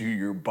Year's to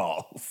your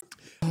balls.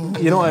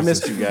 You know, I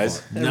missed you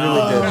guys. I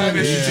really did. I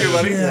miss you too,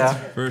 buddy. Yeah.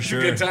 For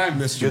sure. Good time.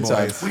 Missed you, Good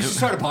boys. time. We should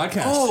start a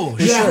podcast. Oh,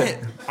 shit.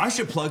 I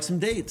should plug some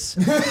dates.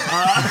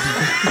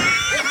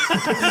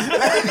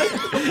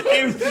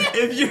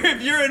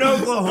 If you're in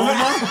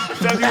Oklahoma,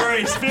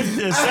 February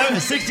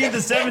 16th to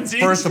 17th.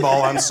 First of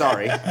all, I'm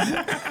sorry.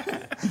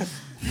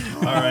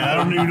 All right, I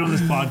don't even know when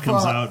this pod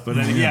comes out, but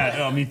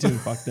yeah, me too.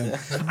 Fuck them.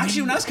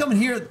 Actually, when I was coming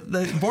here,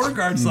 the border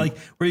guard's like,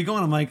 "Where are you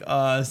going?" I'm like,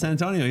 "San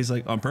Antonio." He's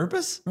like, "On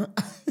purpose?" And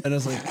I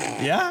was like,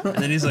 "Yeah." And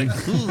then he's like,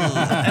 "Ooh." And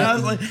I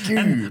was like,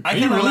 and I Are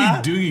you kind of really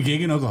laughed. doing a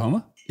gig in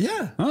Oklahoma?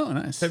 Yeah. Oh,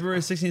 nice. February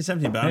 16th,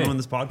 17th, but I don't know when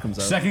this pod comes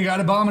out. Second guy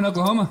to bomb in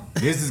Oklahoma.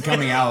 This is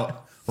coming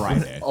out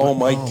Friday. Oh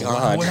my What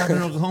god! happened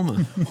in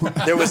Oklahoma?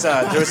 There was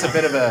a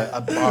bit of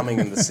a bombing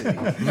in the city.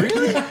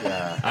 Really?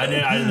 Yeah. I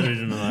literally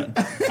didn't know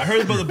that. I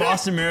heard about the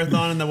Boston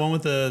Marathon and the one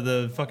with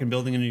the fucking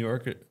building in New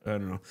York. I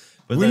don't know.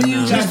 But then,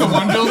 Just the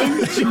one building?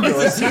 Just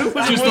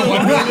the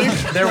one building?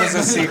 There was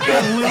a secret.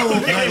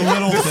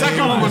 The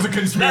second one was a that's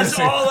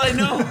conspiracy. all I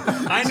know.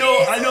 I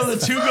know the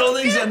 2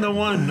 buildings and the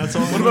 1. That's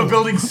all. What about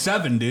building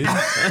 7, dude?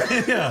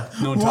 Yeah.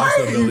 No one Why talks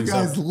about are you building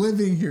guys 7.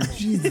 living here?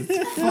 Jesus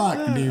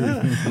fuck,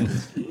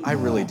 dude. I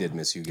really did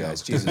miss you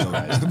guys. Jesus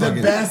Christ. The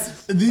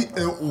best.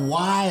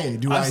 Why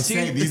do I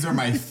say these are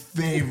my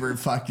favorite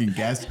fucking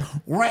guests?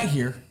 Right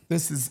here.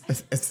 This is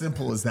as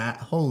simple as that.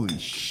 Holy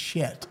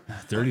shit.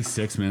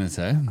 36 minutes,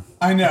 eh?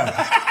 I know.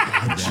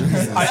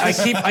 I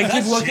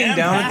keep looking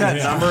down at that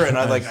number and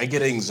I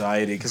get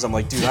anxiety because I'm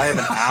like, dude, I have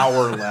an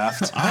hour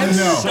left. I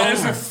know.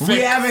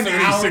 We have an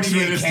hour to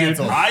get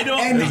canceled. I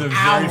don't. An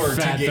hour to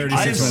get I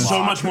have canceled.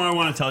 so much more I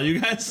want to tell you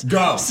guys.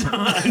 Go. So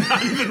I'm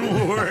not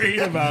even worried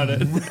about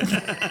it.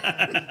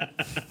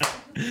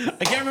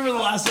 I can't remember the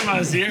last time I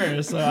was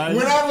here. So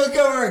When I look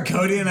over at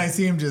Cody and I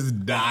see him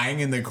just dying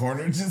in the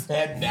corner, just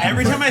head down.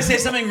 every time I say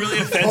something really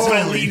offensive,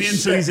 I Holy lean in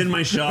so shit. he's in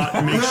my shot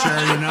and make sure,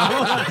 you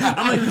know?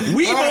 I'm like,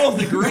 we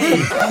both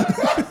agree.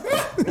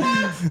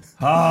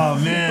 Oh,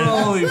 man.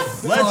 Holy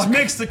Let's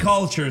mix the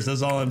cultures.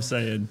 That's all I'm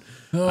saying.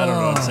 I don't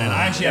know what I'm saying.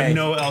 I actually have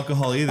no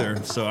alcohol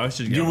either, so I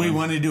should get Do we one.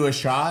 want to do a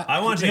shot? I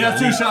want to You take have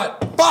 2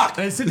 shots. Fuck!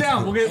 Hey, sit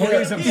down. We'll get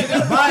you some.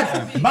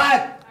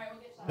 But.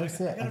 Go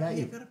sit. I got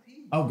you.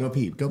 Oh, go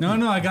pee. Go pee.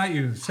 No, I got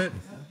you. Sit.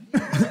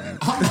 He's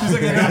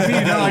like, I got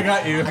you. No, I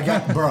got you. I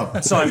got,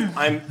 bro. So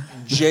I'm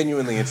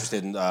genuinely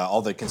interested in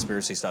all the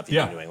conspiracy stuff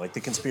you've been doing, like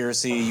the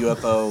conspiracy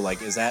UFO.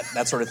 Like, is that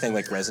sort of thing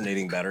like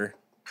resonating better?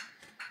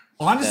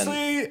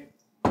 Honestly,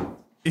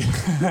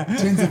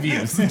 Tens of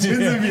views.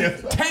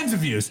 tens of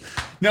views.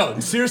 No,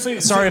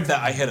 seriously. Sorry if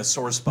that I hit a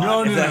sore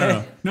spot.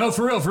 No,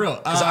 for real.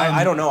 'Cause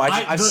I don't know.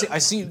 I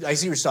see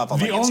your stuff on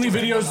The like only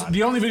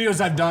Instagram. videos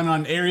I've done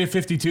on Area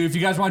 52. If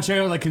you guys want to check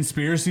out like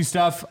conspiracy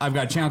stuff, I've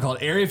got a channel called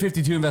Area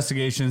 52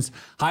 Investigations.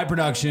 High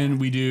production.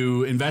 We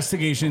do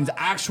investigations,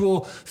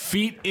 actual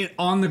feet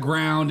on the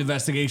ground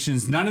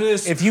investigations. None of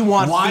this. If you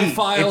want feet,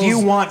 files. if you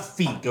want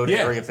feet, go to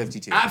Area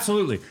 52.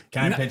 Absolutely.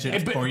 Can I pitch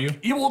it for you?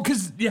 Yeah, well,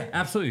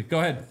 absolutely. Go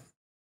ahead.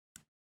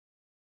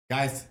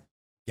 Guys,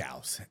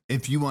 gals,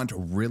 if you want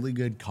really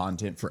good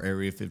content for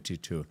Area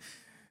 52,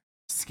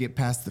 skip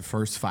past the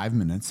first 5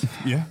 minutes.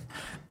 Yeah.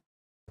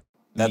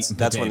 That's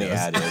when the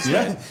ad is.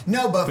 Yeah.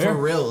 No, but Fair.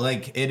 for real,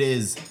 like it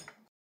is.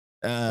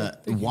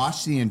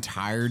 Watch the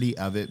entirety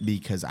of it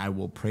because I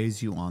will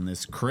praise you on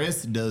this.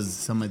 Chris does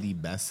some of the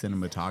best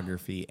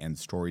cinematography and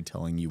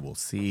storytelling you will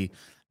see.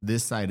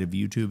 This side of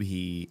YouTube,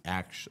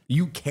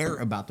 you care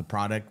about the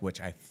product,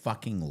 which I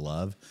fucking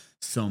love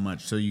so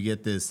much. So you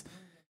get this.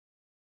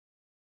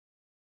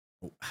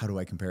 How do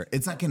I compare it?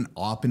 It's like an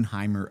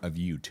Oppenheimer of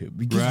YouTube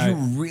because you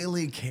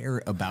really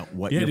care about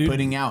what you're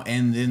putting out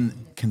and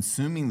then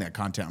consuming that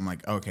content. I'm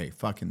like, okay,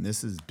 fucking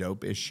this is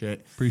dope as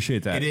shit.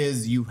 Appreciate that. It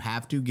is. You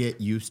have to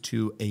get used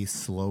to a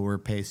slower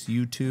pace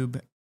YouTube.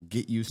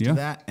 Get used to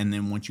that. And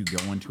then once you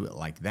go into it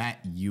like that,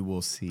 you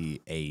will see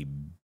a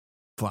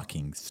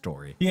fucking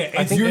story. Yeah,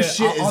 I think your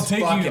shit I'll is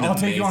take fucking I'll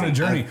take you on a amazing.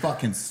 journey.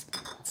 Fucking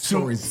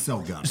story's so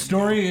good.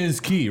 Story is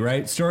key,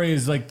 right? Story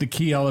is like the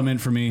key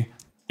element for me.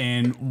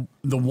 And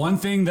the one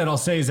thing that I'll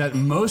say is that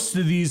most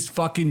of these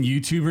fucking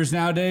YouTubers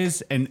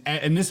nowadays, and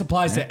this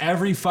applies to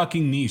every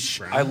fucking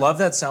niche. I love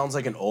that. Sounds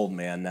like an old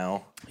man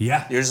now.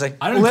 Yeah. You're just like,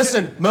 I don't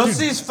listen, most of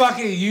these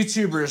fucking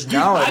YouTubers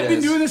nowadays. I've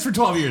been doing this for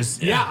 12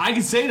 years. Yeah, I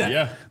can say that.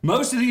 Yeah.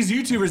 Most of these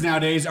YouTubers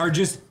nowadays are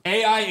just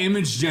AI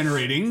image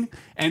generating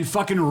and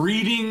fucking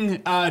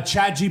reading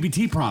chat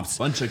GPT prompts.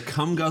 Bunch of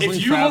cum guzzling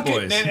If you frat look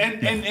boys. at,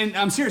 and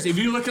I'm serious, if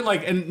you look at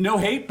like, and no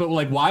hate, but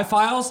like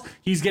Y-Files,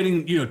 he's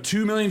getting,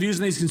 2 million views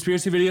in these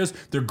conspiracy videos.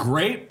 They're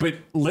great, but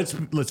let's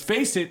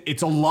face it,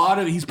 it's a lot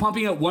of, he's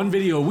pumping out one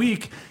video a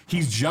week.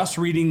 He's just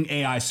reading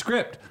AI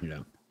script. Yeah.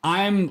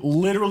 I'm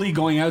literally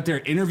going out there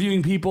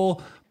interviewing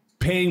people,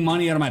 paying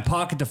money out of my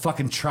pocket to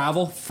fucking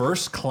travel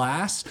first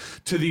class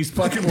to these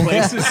fucking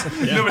places.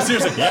 No, but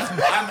seriously,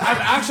 I'm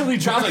actually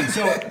traveling.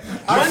 So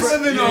I'm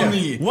living on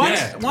me.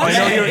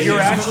 You're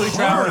actually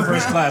traveling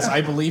first class.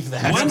 I believe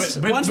that.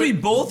 Once we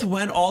both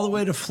went all the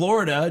way to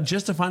Florida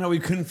just to find out we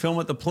couldn't film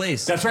at the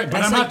place. That's right, but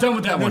It's I'm not done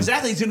with that one.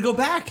 Exactly, he's gonna go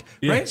back,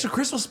 Yeah. right? So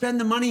Chris will spend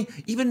the money,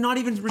 not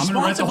even gonna rent the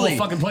whole responsibly.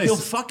 fucking place. He'll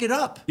fuck it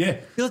up. Yeah.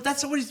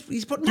 That's what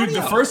he's putting Dude, money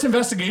the out. first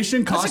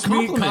investigation That's a cost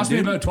me compliment, dude.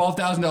 about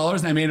 $12,000,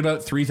 and I made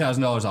about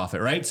 $3,000 off it.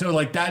 Right, so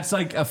like that's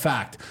like a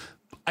fact.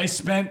 I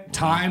spent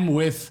time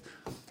with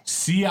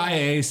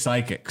CIA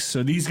psychics.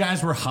 So these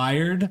guys were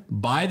hired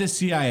by the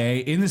CIA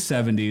in the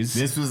 70s.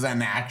 This was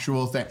an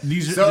actual thing.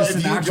 This is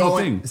an actual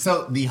thing.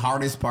 So the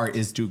hardest part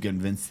is to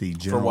convince the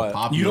general what?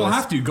 populace. You don't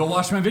have to go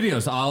watch my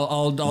videos.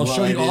 I'll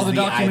show you it all is the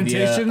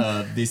documentation. Idea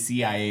of the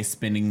CIA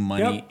spending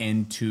money Yep.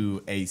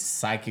 into a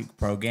psychic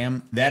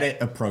program.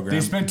 A program.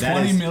 They spent that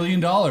 $20 is-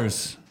 million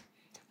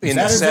in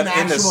That is an the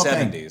actual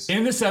thing. 70s.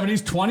 in the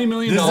 70s. $20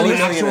 million This is $20 an million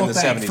in actual the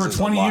thing. 70s for is a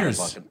 20 lot of years.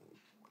 fucking-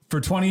 For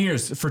 20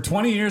 years. For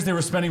 20 years, they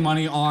were spending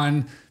money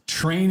on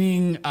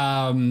training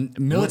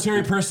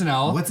military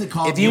personnel. What's it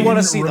called? If you want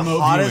to see the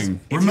hottest,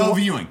 Remote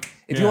viewing.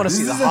 If you want to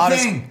see This the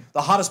is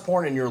a hottest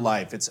porn in your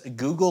life, it's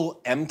Google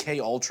MK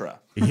Ultra,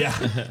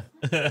 Yeah.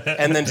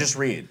 and then just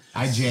read.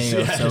 I JO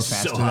so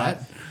fast so to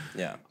that.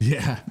 Yeah.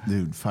 Yeah.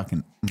 Dude,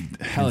 fucking.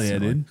 Hell yeah,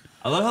 dude.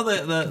 I love how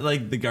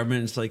the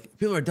government is like,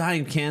 people are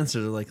dying of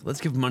cancer. They're like,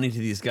 let's give money to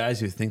these guys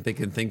who think they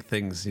can think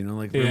things,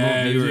 like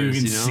Yeah, remote viewers,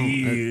 you can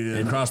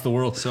see across the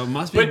world. So it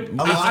must be.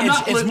 But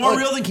It's more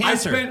real than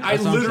cancer. I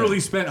literally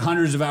spent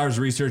hundreds of hours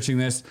researching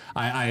this.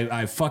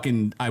 I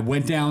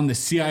went down the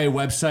CIA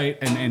website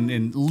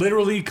and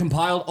literally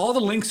compiled all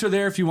the links are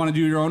there if you want to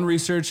do your own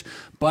research.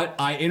 But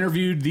I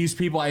interviewed these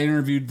people. I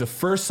interviewed the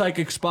first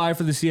psychic spy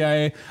for the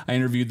CIA. I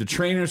interviewed the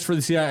trainers for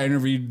the CIA. I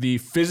interviewed the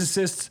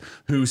physicists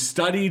who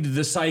studied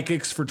the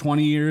psychics for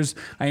 20 years.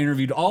 I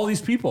interviewed all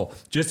these people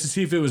just to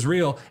see if it was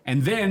real.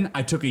 And then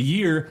I took a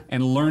year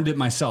and learned it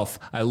myself.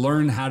 I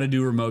learned how to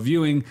do remote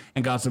viewing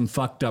and got some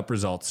fucked up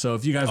results. So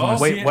if you guys want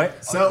to see it. Wait.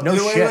 So, no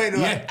wait, shit. wait.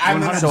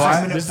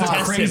 Yeah, this is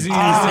crazy.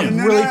 I'm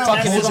really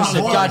fucking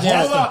interested.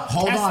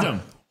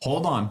 Goddamn.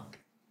 Hold on.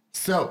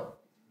 So,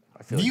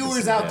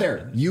 viewers out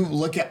there, you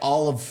look at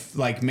all of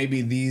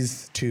maybe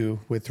these two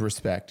with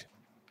respect,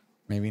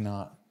 maybe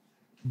not,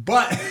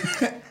 but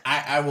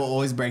I will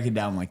always break it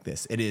down like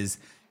this. It is,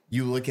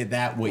 you look at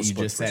that, what you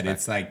just said.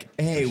 It's like,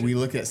 hey, we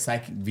look at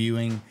psychic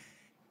viewing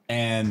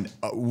and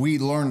we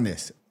learn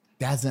this.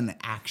 That's an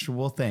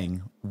actual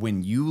thing.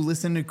 When you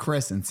listen to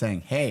Chris and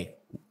saying, hey,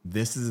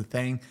 this is a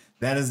thing,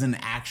 that is an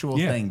actual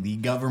thing. The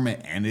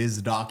government, and it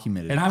is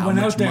documented. And I went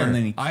out there.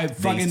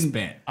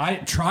 Spent. I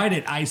tried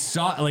it. I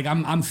saw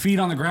I'm feet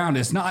on the ground.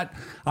 It's not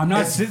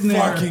sitting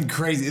there fucking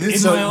crazy. This in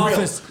is my real.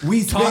 office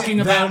We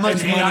talking spent that about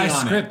much an money AI on it.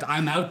 script.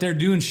 I'm out there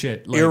doing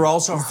shit. You're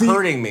also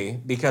hurting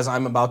me because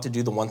I'm about to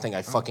do the one thing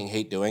I fucking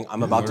hate doing.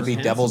 I'm about to be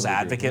devil's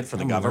advocate for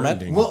the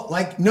government. Well,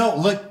 no,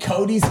 look,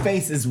 Cody's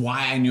face is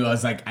why I knew. I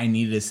was like, I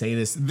needed to say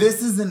this.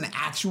 This is an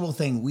actual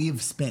thing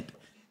we've spent.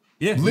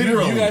 Yeah,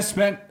 literally. You guys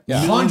spent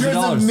Hundreds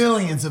of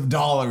millions of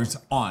dollars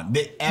on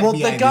the FBI. Well,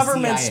 the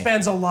government CIA.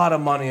 spends a lot of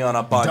money on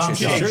a bunch Dumb of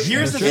shit. shit.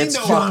 Here's the thing, It's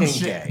though. fucking Dumb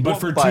shit. gay. but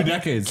for 2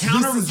 decades.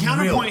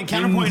 Counterpoint,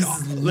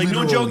 like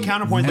no joke,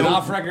 counterpoint. And though.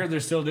 off record, they're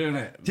still doing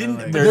it.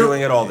 Didn't They're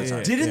doing it all the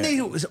time. Didn't they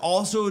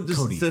also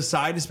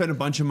decide to spend a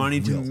bunch of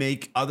money to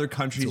make other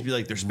countries be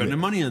like, they're spending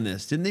money on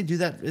this? Didn't they do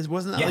that?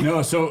 Wasn't that like...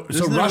 No, so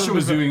isn't that Russia a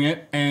was little doing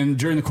it, and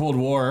during the Cold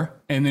War,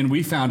 and then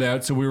we found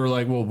out. So we were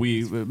like, well,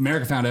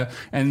 America found out,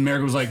 and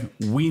America was like,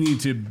 we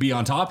need to be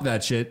on top of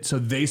that shit. So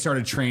they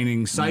started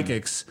training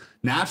psychics,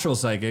 natural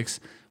psychics,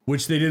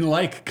 which they didn't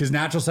like because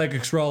natural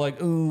psychics were all like,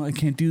 oh, I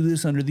can't do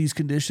this under these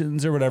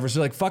conditions or whatever. So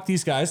like, fuck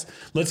these guys.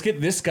 Let's get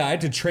this guy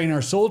to train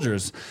our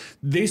soldiers.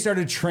 They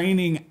started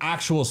training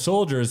actual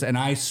soldiers, and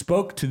I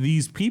spoke to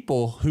these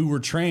people who were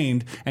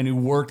trained and who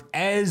worked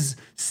as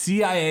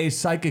CIA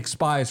psychic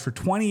spies for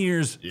 20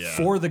 years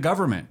for the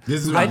government.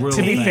 This is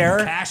to be fair,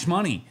 Cash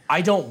money.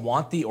 I don't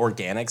want the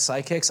organic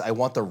psychics. I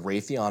want the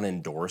Raytheon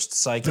endorsed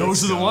psychics.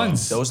 Those are the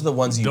ones. Those are the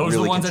ones you Those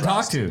really are the ones I can talk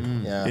trust.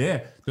 to. Yeah.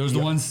 Those are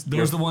the ones.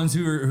 Those are the ones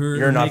who are.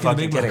 You're not making the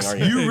fucking big kidding, bucks. are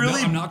you? You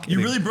really, I'm not kidding.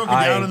 you really broke it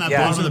down on that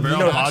yeah. Bottom of the Barrel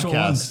You know, actual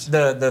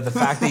podcast. The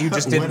fact that you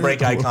just didn't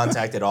break eye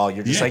contact at all.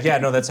 You're just like, yeah,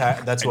 no, that's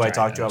who I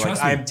talked to. I'm like,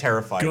 Trust me. I'm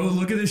terrified. Go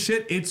look at this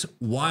shit. It's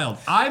wild.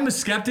 I'm a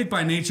skeptic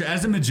by nature.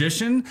 As a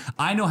magician,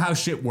 I know how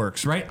shit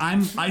works, right?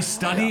 I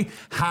study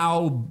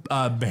how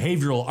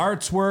behavioral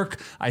arts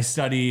work. I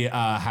study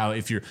how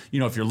if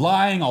you're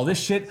lying, all this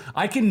shit.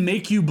 I can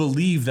make you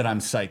believe that I'm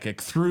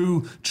psychic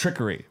through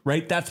trickery,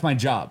 right? That's my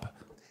job.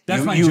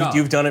 That's my job.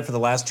 You've done it for the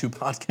last 2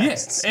 podcasts.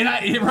 Yes, and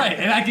I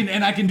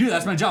can do that.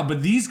 That's my job.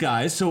 But these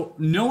guys, so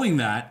knowing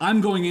that, I'm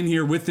going in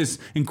here with this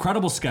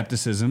incredible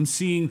skepticism,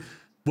 seeing,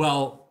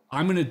 well,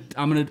 I'm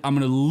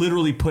gonna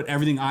literally put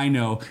everything I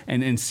know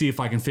and see if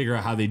I can figure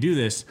out how they do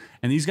this.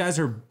 And these guys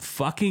are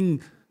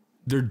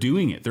they're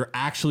doing it. They're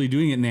actually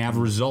doing it, and they have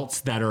results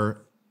that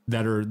are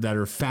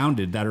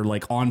founded, that are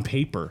like on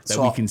paper, that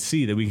we can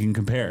see, that we can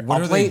compare.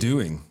 What are they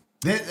doing?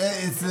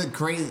 It's a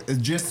crazy.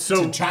 Just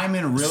to chime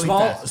in really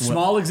fast.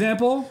 Small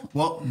example.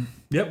 Well,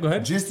 Yep. Go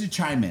ahead. just to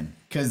chime in,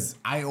 because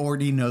I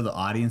already know the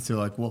audience. They're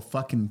like, well,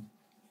 fuck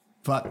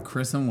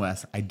Chris and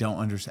Wes. I don't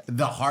understand.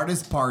 The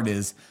hardest part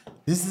is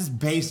this is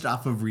based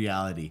off of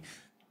reality.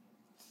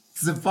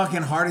 It's the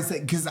fucking hardest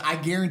thing, because I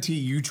guarantee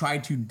you try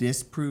to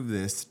disprove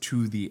this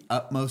to the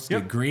utmost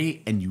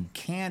degree, and you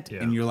can't.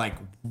 And you're like,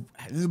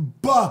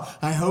 bah,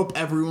 I hope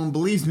everyone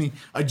believes me.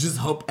 I just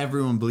hope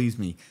everyone believes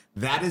me.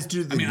 That is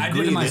to the degree I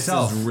did it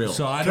myself, this is real.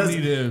 so I don't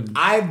need to.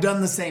 I've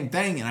done the same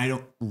thing, and I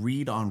don't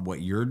read on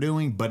what you're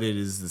doing, but it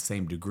is the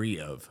same degree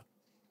of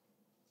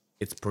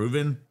it's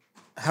proven.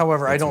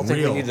 However, I don't think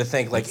real. we need to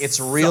think like it's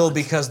real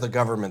because the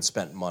government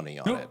spent money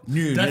on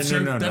it. That's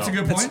a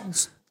good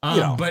point.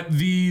 But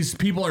these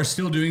people are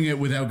still doing it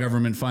without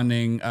government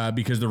funding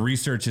because the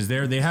research is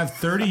there. They have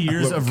 30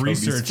 years of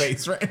research.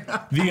 Face right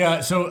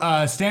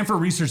now.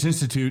 Stanford Research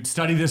Institute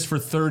studied this for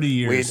 30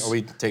 years. Wait, are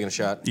we taking a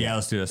shot? Yeah,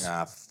 let's do this.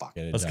 Ah, fuck.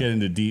 Let's get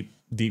into deep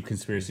deep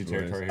conspiracy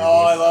territory here.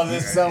 Oh, I love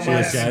this so much.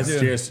 Cheers, guys.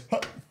 Cheers.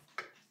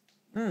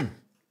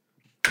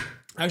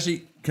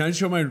 Actually, can I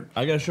show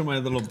I gotta show my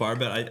little bar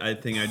bet. I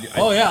think I do.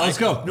 Oh, yeah, let's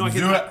go. No, I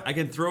Do it.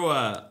 can throw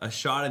a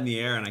shot in the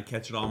air and I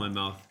catch it all in my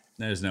mouth.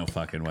 There's no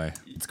fucking way.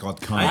 It's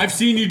called cum. I've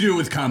seen you do it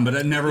with cum,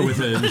 but never with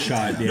a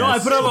shot. Yes. No, I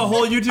put up a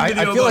whole YouTube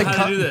video I feel about like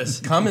how to do this.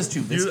 Cum is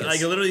too viscous. I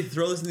can literally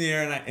throw this in the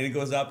air and it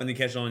goes up and you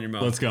catch it all in your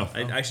mouth. Let's go.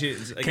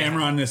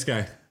 Camera on this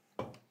guy.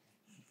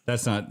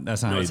 That's not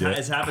how you do it.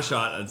 It's half a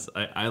shot.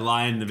 I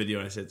lie in the video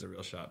and I say it's a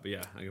real shot. But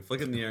yeah, I can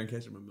flick it in the air and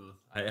catch it in my mouth.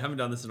 I haven't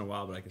done this in a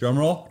while, but I can. Drum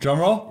roll. Drum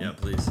roll. Yeah,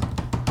 please.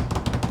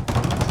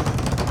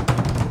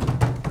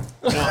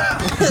 No,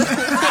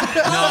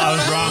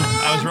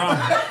 I was wrong.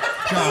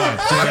 God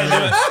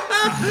damn it.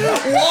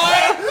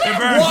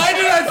 Why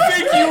did I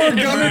think you were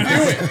gonna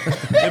do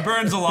it? It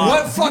burns a lot.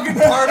 What fucking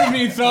part of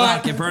me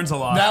thought It burns a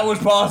lot. that was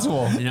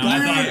possible? You know,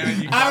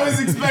 I was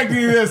expecting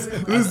this.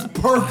 This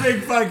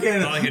perfect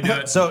fucking. I can do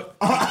it. So,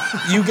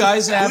 you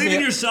guys have Believe in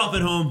me. yourself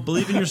at home.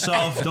 Believe in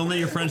yourself. Don't let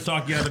your friends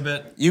talk you out of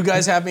it. You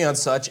guys have me on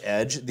such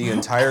edge the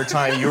entire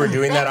time you were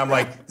doing that. I'm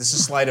like, this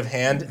is sleight of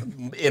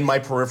hand. In my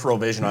peripheral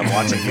vision, I'm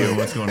watching you.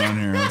 What's going on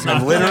here?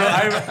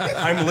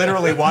 I'm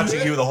literally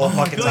watching you the whole I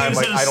fucking feel like time. I'm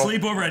Like sitting I don't.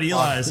 asleep over at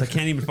Eli's. I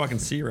can't even fucking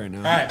see right now.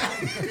 All right,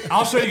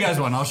 I'll show you guys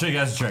one. I'll show you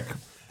guys a trick.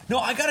 No,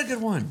 I got a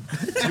good one.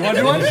 You want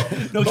to do one?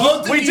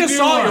 No, We just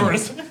saw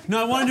yours.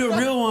 No, I want to do a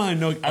real one.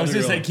 No, I was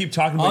just saying, keep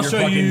talking about I'll your show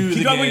fucking. you Keep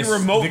the talking about gayest- your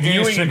remote the gayest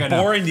viewing trick I and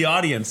know. boring the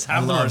audience.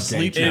 Half of them are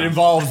asleep It now.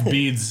 involves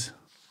beads,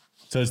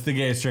 so it's the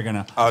gayest trick I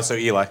know. Oh, so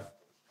Eli.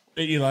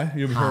 Hey, Eli,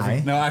 you'll be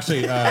perfect. No,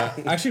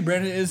 actually,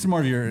 Brandon is more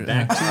of your. You do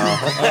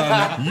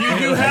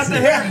have the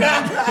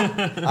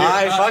haircut.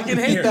 I fucking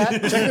hate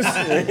that.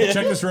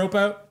 Check this rope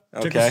out.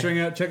 Check the Okay. string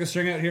out. Check the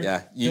string out here. Yeah,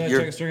 check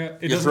you're, the string out.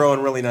 It you're doesn't-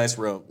 throwing really nice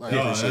rope. I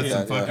appreciate That's that.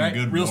 some fucking Alright,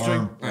 good real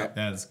worm. string.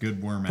 That's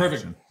good worm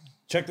Perfect. action.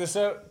 Check this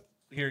out.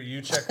 Here,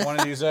 you check one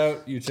of these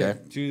out. You check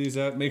Okay. two of these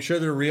out. Make sure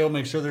they're real.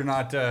 Make sure they're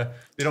not. They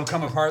don't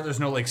come apart. There's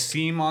no like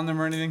seam on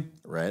them or anything.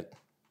 Right.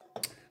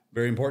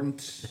 Very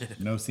important.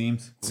 No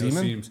seams. No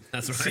seams.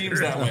 That's what Seams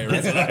that way,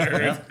 right?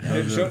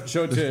 Yeah.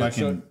 Show it Just to.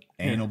 fucking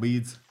anal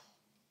beads.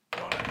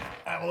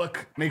 Have a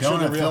look. Make sure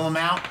they're Donut, fill real. them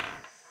out.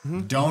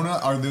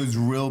 Donut, are those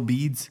real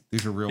beads?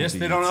 These are real Yes,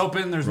 beads. they don't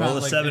open. There's Roll not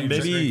a like 7, any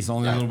baby. It's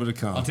only a little bit of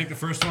cum. I'll take the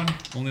first one.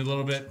 Only a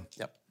little bit.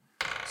 Yep.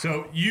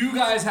 So you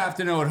guys have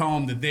to know at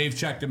home that they've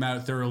checked them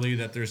out thoroughly.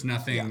 That there's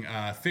nothing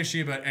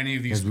fishy about any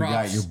of these Because we got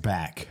props. your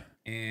back.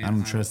 And I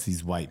don't trust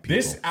these white people.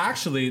 This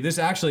actually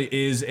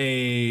is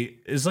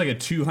like a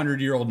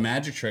 200-year-old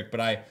magic trick,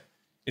 but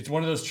it's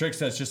one of those tricks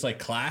that's just like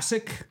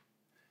classic,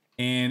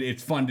 and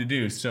it's fun to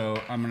do.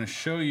 So I'm gonna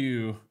show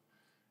you,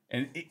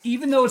 and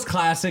even though it's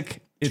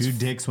classic, it's 2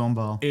 dicks, 1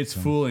 ball. it's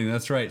fooling.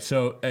 That's right.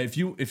 So if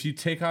you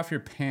take off your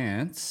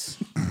pants,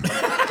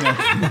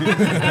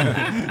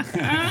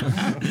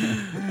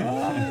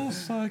 Oh,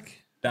 fuck.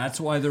 that's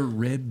why they're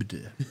ribbed.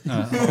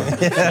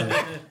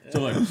 So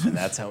look. And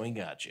that's how we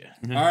got you.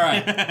 All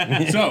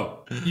right.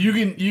 So you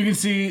can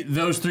see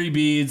those 3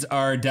 beads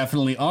are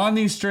definitely on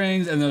these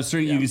strings, and those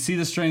 3 you can see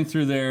the string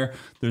through there.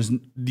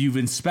 You've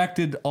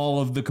inspected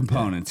all of the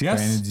components. Yes.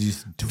 Brandon's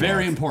just 12.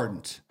 Very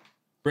important.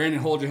 Brandon,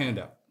 hold your hand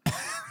up.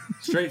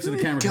 Straight to the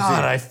camera.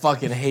 God, I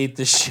fucking hate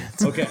this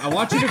shit. Okay, I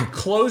want you to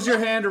close your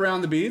hand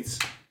around the beads.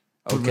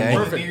 Okay.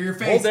 Hold it near your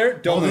face. Hold there.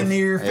 Don't Hold it move.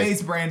 near your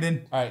face,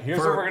 Brandon. All right, here's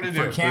what we're gonna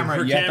do. For camera,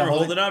 For you have to camera,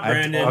 hold it up,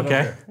 Brandon.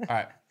 Okay. All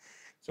right.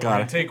 So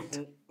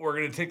we're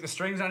gonna take the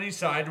strings on each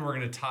side, and we're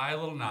gonna tie a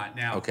little knot.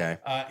 Now, Okay.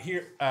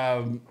 Here,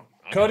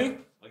 Cody,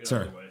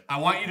 Sir. I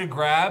want you to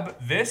grab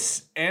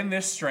this and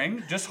this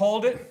string. Just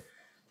hold it.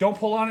 Don't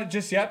pull on it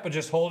just yet, but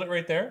just hold it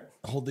right there.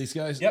 Hold these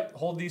guys. Yep,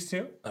 hold these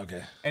 2.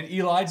 Okay. And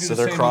Eli, do So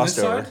the they're same on this crossed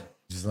over. side.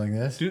 Just like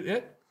this. Do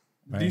it.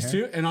 These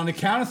here? 2. And on the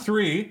count of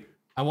 3,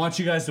 I want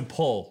you guys to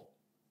pull.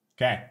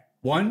 Okay.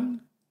 1,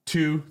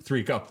 2,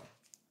 3, go.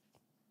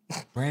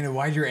 Brandon,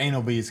 why'd your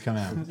anal beads come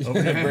out?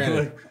 Okay,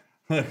 Brandon.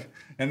 Look.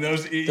 And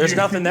those. There's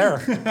nothing there.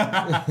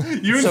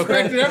 You So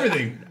inspected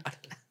everything.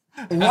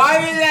 Why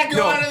did that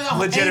go out of the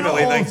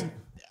Legitimately, anal like holes?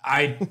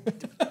 I.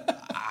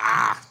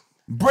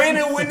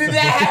 Brandon, when did that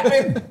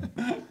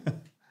happen?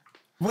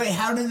 Wait,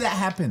 how did that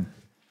happen?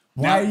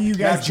 Why are you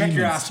guys Now check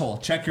your demons? asshole.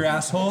 Check your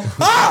asshole.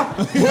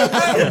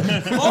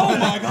 Oh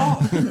my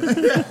god!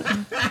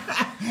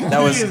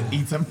 That was.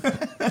 Eat them.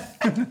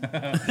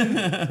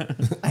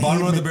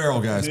 Bottom of the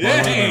barrel, guys. Bottom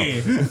of the barrel.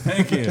 Hey,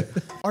 thank you.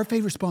 Our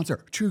favorite sponsor,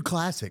 True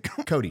Classic.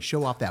 Cody,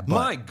 show off that butt.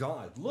 My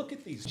God, look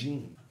at these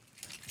jeans.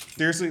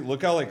 Seriously,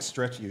 look how like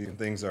stretchy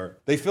things are.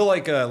 They feel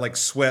like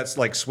sweats,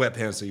 like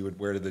sweatpants that you would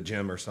wear to the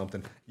gym or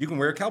something. You can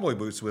wear cowboy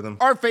boots with them.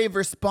 Our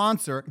favorite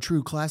sponsor,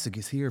 True Classic,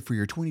 is here for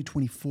your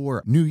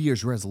 2024 New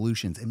Year's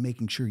resolutions and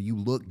making sure you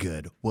look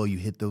good while you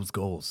hit those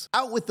goals.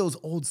 Out with those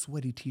old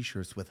sweaty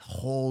t-shirts with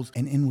holes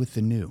and in with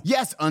the new.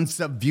 Yes,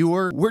 unsub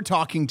viewer, we're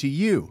talking to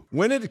you.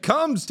 When it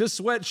comes to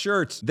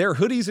sweatshirts, their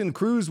hoodies and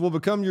crews will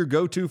become your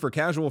go-to for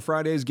casual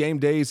Fridays, game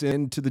days,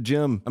 and to the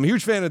gym. I'm a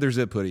huge fan of their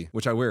zip hoodie,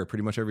 which I wear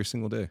pretty much every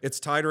single day. It's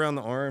tied around around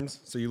the arms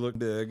so you look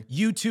big.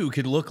 You too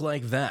could look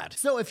like that.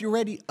 So if you're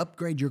ready,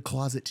 upgrade your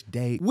closet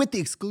today with the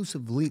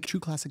exclusive link,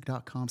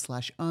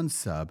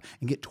 trueclassic.com/unsub,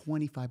 and get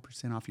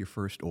 25% off your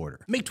first order.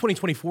 Make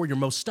 2024 your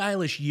most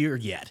stylish year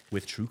yet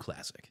with True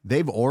Classic.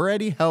 They've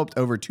already helped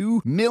over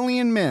 2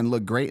 million men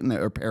look great in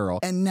their apparel,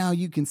 and now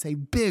you can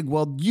save big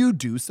while you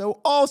do so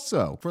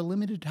also. For a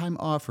limited time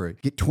offer,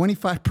 get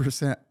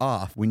 25%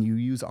 off when you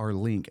use our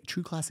link,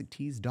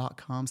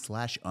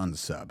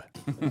 trueclassictees.com/unsub.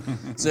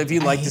 So if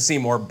you'd like to see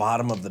more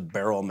bottom of the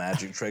barrel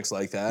magic tricks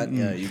like that,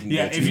 yeah, you can.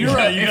 Yeah, get if to- you're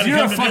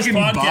a fucking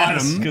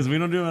bottom, because we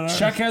don't do it. On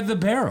check out the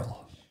barrel.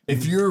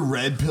 If you're a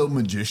red pill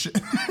magician,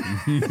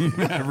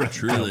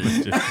 Truly.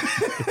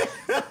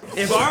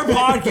 If our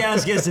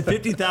podcast gets to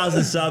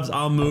 50,000 subs,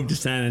 I'll move to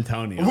San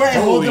Antonio. wait,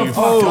 hold the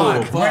fuck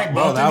on. Wait, Well,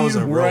 both that of was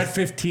you. a We're real. at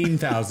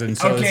 15,000.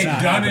 So Okay, it's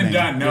not done and happening.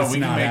 done. No, It's we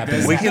can not make happening.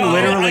 this. We can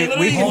literally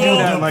we can do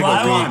that like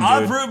I a will game,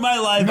 dude. uproot my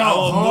life. No, I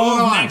will hold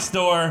move on. next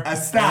door.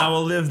 Stop. And I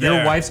will live there.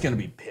 Your wife's gonna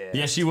be pissed.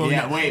 Yes, she will.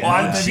 Yeah, wait,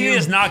 She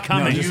is not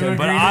coming, you but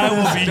agree I to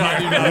will this? be Stop,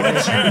 here.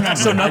 What's your number?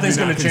 So nothing's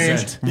gonna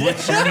change.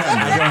 What's your number?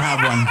 I don't have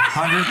one.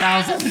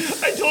 100,000?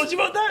 I told you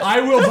about that. I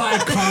will buy a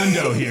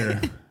condo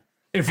here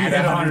if you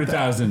get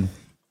 100,000.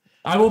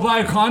 I will buy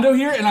a condo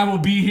here, and I will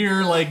be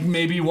here like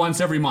maybe once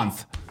every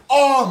month.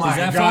 Oh my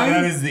that god, fine?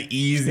 that is the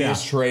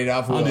easiest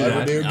trade-off we'll do ever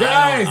that. do. I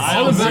Guys,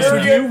 I'll invest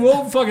with you.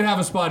 We'll fucking have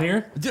a spot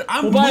here. Dude,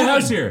 I'm We'll buy a moving.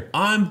 house here.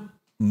 I'm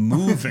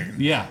moving.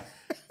 Yeah.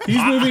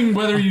 He's moving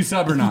whether you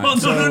sub or not. Oh,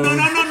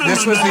 no.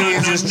 This was the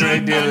easiest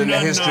trade deal in the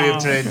history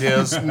of trade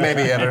deals,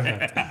 maybe ever.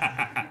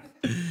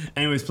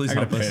 Anyways, please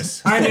help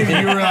us. I knew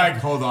you were like,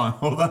 hold on.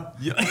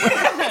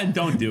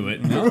 Don't do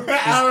it.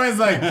 I was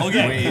like,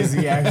 Okay. wait, is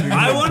he actually?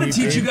 I want to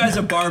teach you guys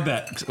a bar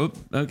bet. Oop,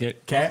 okay.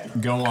 Okay,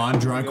 go on,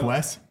 drunk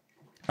Wes.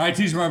 All right,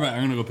 teach me about.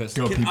 I'm gonna go piss.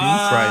 Go pee pee.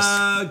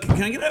 Christ.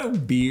 Can I get a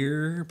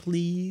beer,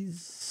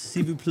 please?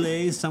 S'il vous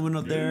plaît, someone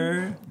up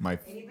there. My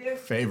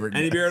favorite.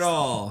 Any beer at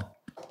all?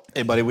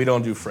 Hey, buddy, we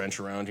don't do French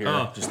around here.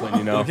 Oh. Just letting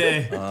you know.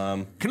 Okay.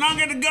 Can I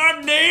get a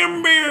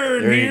goddamn beer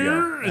in There you here?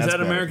 go. Is That's that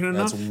better. American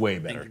enough? That's way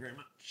better.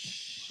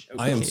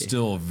 I am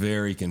still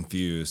very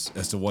confused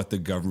as to what the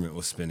government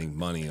was spending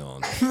money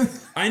on.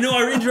 I know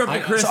I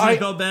interrupted Chris and I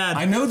felt bad.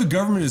 I know the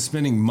government is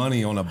spending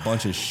money on a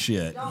bunch of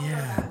shit.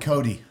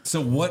 Cody. So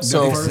what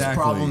So- First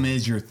exactly? problem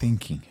is you're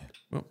thinking.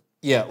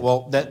 Yeah,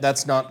 well,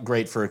 that's not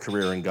great for a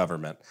career in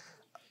government.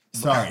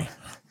 Sorry,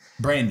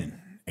 Brandon.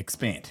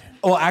 Expand.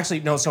 Well, actually,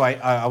 no. So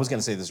I was going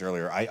to say this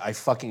earlier. I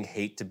fucking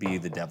hate to be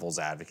the devil's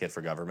advocate for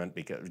government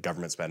because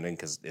government spending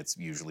because it's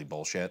usually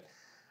bullshit.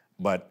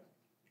 But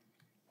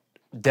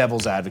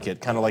devil's advocate,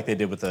 kind of like they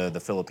did with the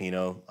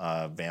Filipino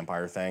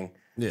vampire thing.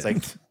 It's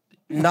like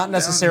not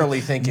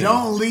necessarily thinking.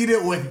 Don't lead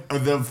it with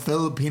the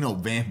Filipino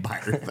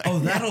vampire thing. Oh,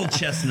 that old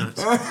chestnut.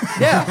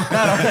 Yeah.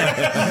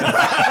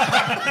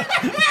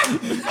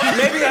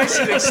 Maybe I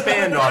should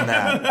expand on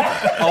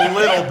that a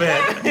little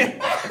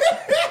bit.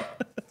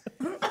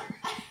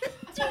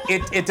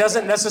 It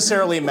doesn't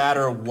necessarily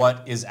matter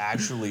what is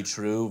actually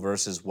true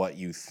versus what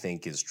you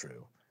think is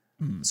true.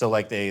 So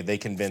like they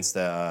convinced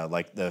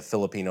the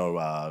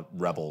Filipino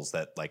rebels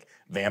that like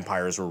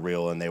vampires were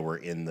real and they were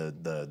in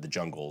the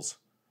jungles.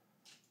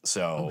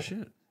 So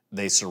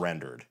they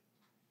surrendered.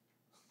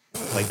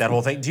 Like that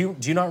whole thing. Do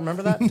you not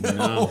remember that?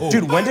 No.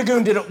 Dude,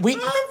 Wendigoon did it.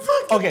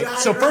 Okay,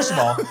 so first of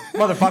all,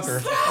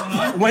 motherfucker,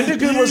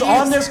 Wendigoon was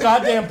on this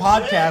goddamn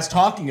podcast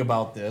talking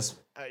about this.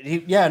 I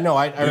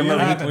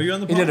remember Were you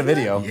on the he did a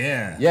video.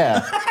 Yeah.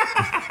 Yeah.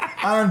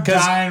 I'm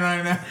dying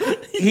right now.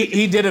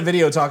 He did a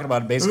video talking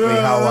about basically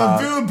how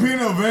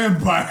Filipino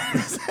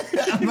vampires.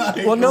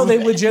 well no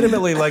they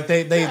legitimately like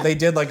they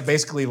did like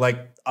basically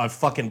like a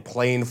fucking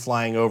plane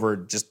flying over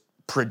just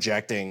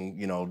projecting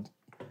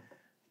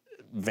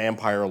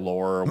vampire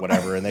lore or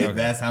whatever and they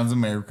That sounds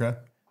America.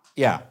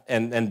 yeah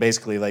and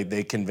basically like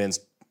they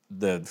convinced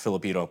the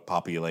Filipino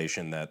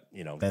population that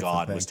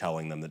God the was thing.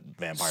 telling them that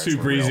vampires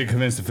Super were real. easy to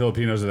convince the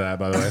Filipinos of that,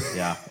 by the way.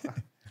 Yeah.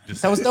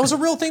 That was a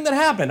real thing that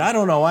happened. I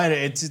don't know.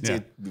 They're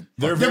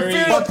The very.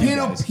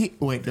 Filipino guys.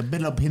 the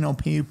Filipino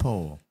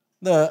people.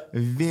 The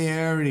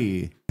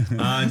Very. Do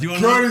you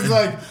want Jordan's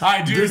like,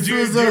 this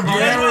was a very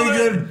wanna-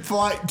 good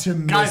fight to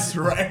miss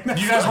right now.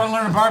 You guys want to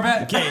learn a bar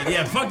bet? Okay,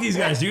 yeah, fuck these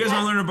guys. Do you guys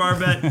want to learn a bar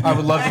bet? I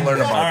would love to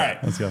learn about All that.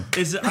 right, let's go.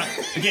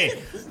 Okay,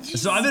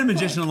 so I've been a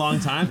magician a long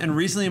time, and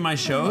recently in my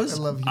shows,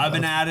 I've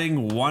been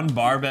adding one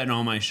bar bet in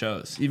all my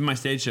shows, even my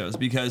stage shows,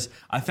 because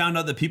I found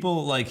out that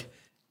people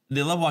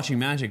they love watching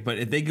magic, but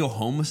if they go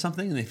home with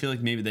something and they feel like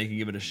maybe they can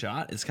give it a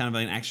shot, it's kind of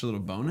like an extra little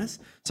bonus.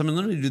 So I'm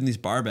literally doing these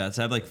bar bets.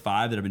 I have like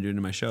 5 that I've been doing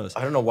in my shows.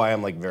 I don't know why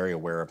I'm like very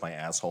aware of my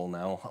asshole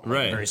now. I'm like,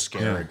 Right. very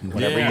scared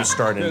whenever Yeah. you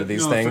start into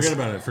these No, things. Forget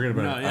about it. Forget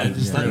about No, it. yeah,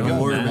 just let it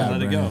go, man.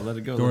 Let it go. Let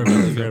it go. Don't worry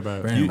about it. Forget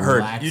about it.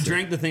 Heard. You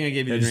drank the thing I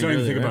gave you to Just drink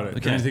don't even think earlier, about right?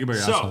 it. Don't even think about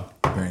your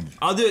asshole. So,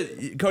 I'll do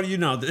it. Cody, you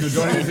know. Don't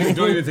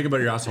even think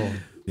about your asshole.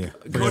 Yeah.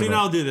 Cody and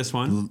I'll do this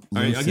one.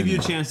 All right, I'll give you a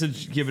listen. chance to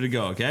give it a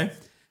go, okay?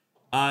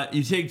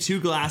 You take 2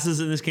 glasses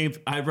in this game.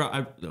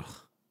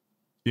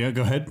 Yeah,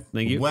 go ahead.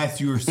 Thank you. Wes,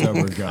 you were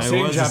sober. Go. I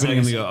was a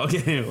second ago.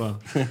 Okay, well,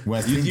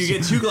 Wes, you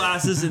get 2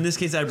 glasses. In this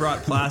case, I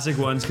brought plastic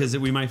ones because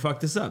we might fuck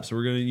this up. So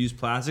we're gonna use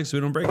plastic so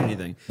we don't break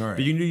anything. All right.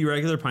 But you can do your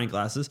regular pint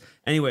glasses.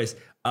 Anyways,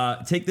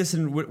 take this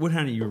in what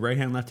hand? Are you right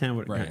hand, left hand?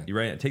 What Right hand? hand. You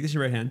right hand. Take this in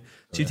your right hand.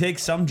 So you take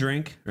some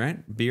drink, right?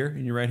 Beer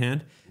in your right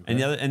hand, and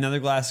the another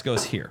glass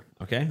goes here.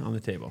 Okay, on the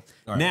table.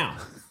 Now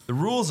the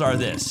rules are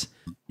this: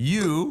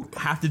 you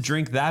have to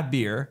drink that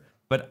beer,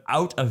 but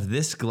out of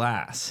this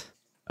glass.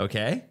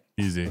 Okay.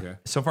 Easy. Okay.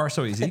 So far,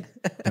 so easy.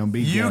 Don't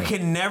be You gay.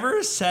 can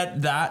never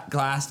set that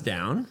glass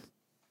down,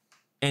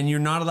 and you're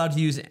not allowed to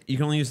use. You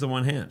can only use the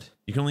one hand.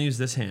 You can only use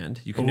this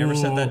hand. You can never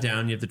set that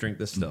down. You have to drink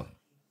this still.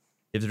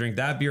 You have to drink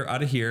that beer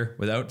out of here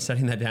without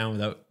setting that down,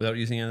 without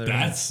using any other.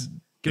 That's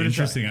Give it a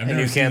interesting. I've And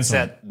never you seen can't this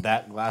one. set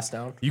that glass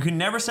down. You can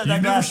never set You've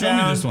that never glass shown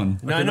me down. this one.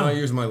 No, I I can know. only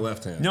use my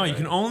left hand. No, you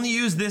can only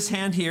use this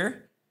hand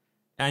here,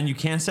 and you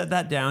can't set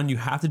that down. You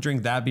have to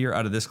drink that beer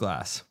out of this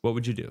glass. What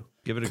would you do?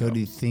 Give it a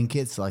Cody, go. think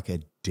it's like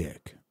a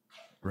dick.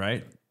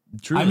 Right? I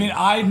Truly. mean,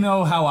 I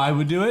know how I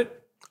would do it.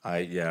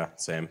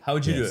 Same. how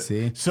would you do it?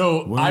 See?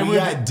 So When I we would.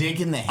 got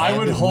dick in the head. I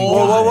would then we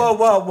hold- got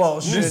it. Whoa.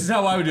 This is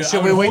how I would do it. I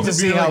Should would we wait hold to the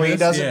see beer how like he this.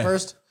 does Yeah. it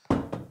first?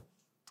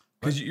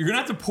 Because you're gonna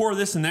have to pour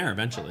this in there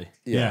eventually.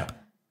 Yeah.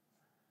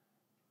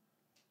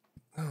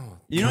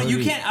 You know,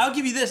 you can't. I'll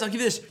give you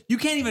this. You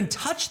can't even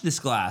touch this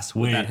glass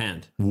with that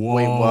hand. Whoa.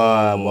 Wait,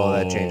 well,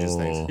 that changes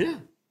things. Yeah.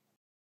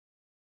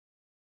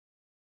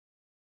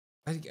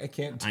 I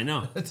can't. I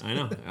know.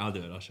 I'll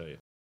do it. I'll show you.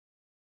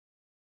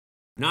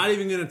 Not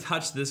even gonna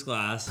touch this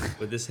glass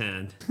with this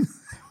hand.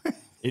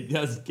 It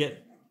does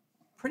get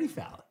pretty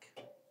phallic.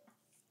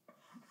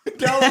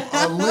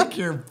 Don't lick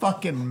your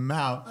fucking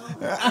mouth.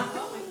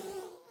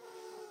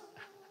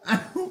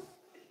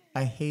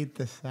 I hate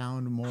the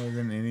sound more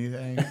than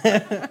anything.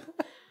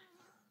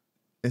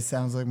 It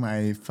sounds like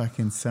my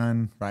fucking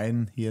son,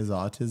 Ryden. He has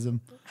autism.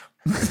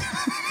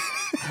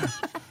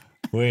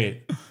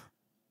 Wait.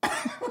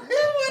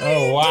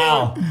 Oh,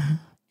 wow.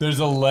 There's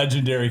a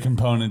legendary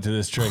component to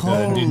this trick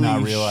that I did not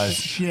Holy realize.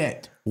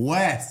 Shit.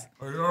 Wes.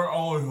 You're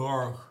always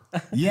hard.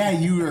 Yeah,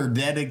 you are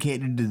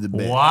dedicated to the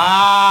bit.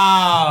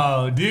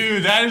 Wow.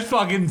 Dude, that is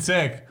fucking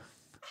sick.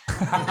 Don't.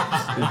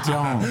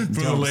 For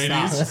the don't,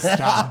 ladies?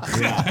 Stop.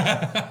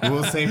 Yeah.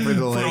 We'll say for the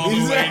For all the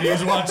ladies.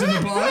 ladies watching the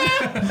pod.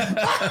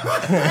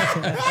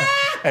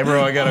 Hey,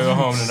 bro, I gotta go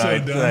home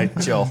tonight. done.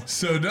 Tonight, chill.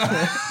 So done.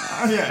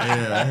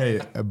 Yeah.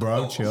 Hey,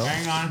 bro, chill.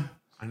 Hang on.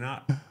 I'm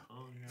not.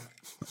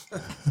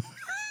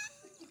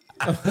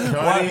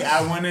 Cody,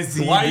 I want to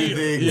see Why you you- do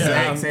the yeah,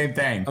 exact same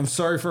thing. I'm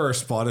sorry for our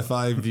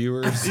Spotify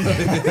viewers.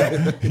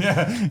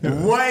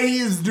 What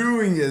he's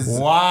doing is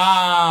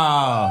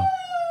Wow.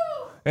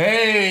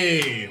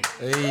 Hey.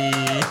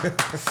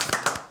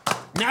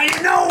 Now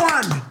you know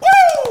one.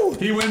 Woo!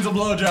 He wins a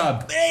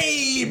blowjob.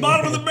 Hey,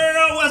 bottom of the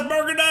barrel,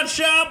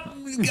 westburger.shop.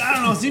 I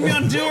don't know. See me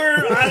on tour.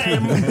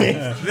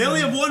 They only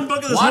have one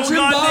book of this Watch whole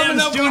him bomb goddamn in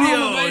studio,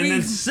 Oklahoma, baby. and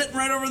it's sitting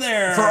right over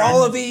there. For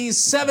all of these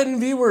 7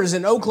 viewers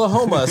in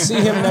Oklahoma, see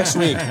him next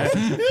week.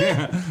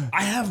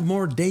 I have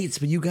more dates,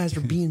 but you guys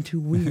are being too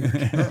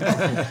weird.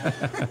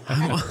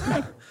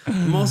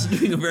 I'm also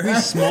doing a very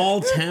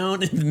small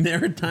town in the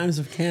Maritimes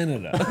of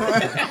Canada.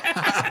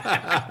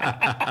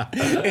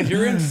 If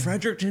you're in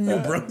Fredericton, New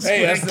Brunswick.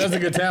 Hey, that's a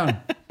good town.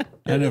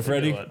 I know,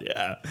 Freddie.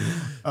 Yeah.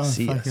 I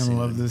fucking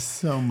love this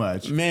so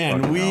much.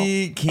 Man,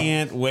 we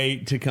can't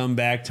wait to come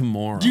back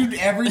tomorrow. Dude,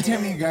 every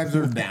time you guys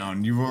are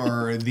down, you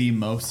are the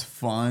most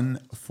fun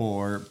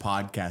for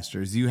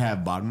podcasters. You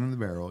have bottom of the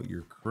barrel.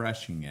 You're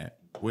crushing it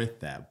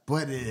with that.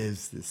 But it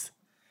is this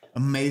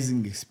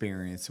amazing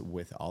experience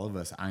with all of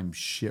us. I'm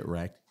shit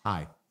wrecked.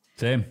 Hi.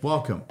 Same.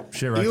 Welcome.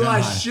 Shit wrecked. Eli's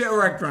Hi. shit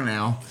wrecked right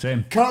now.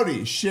 Same.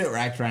 Cody, shit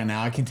wrecked right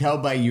now. I can tell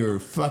by your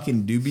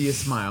fucking dubious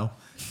smile.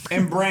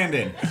 And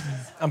Brandon,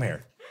 I'm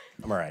here.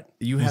 I'm all right.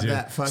 you have here.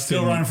 that fucking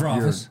Still running for your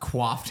office.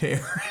 coiffed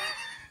hair.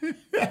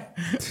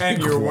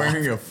 And you're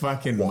wearing a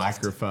fucking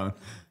microphone.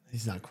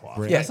 He's not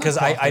quiet. Yeah, because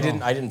I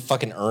didn't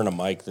fucking earn a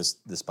mic this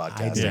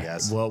podcast. I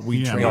guess. Well, we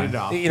Yeah, traded right.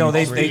 off. You know,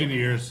 they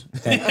Ears. oh,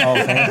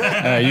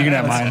 thank You can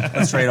have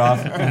mine. straight off.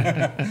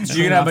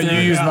 You can have, but you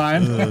use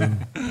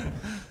mine.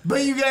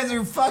 But you guys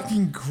are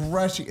fucking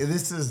crushing.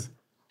 This is,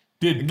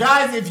 Dude,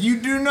 guys, if you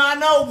do not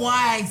know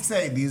why I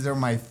say these are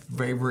my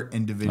favorite I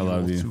love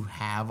individuals you. to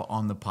have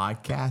on the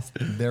podcast,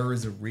 there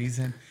is a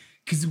reason.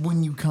 Because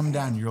when you come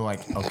down, you're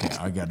like, okay,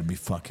 I got to be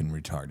fucking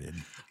retarded.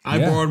 I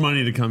borrowed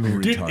money to come here.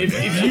 dude, if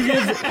you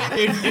guys,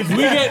 if we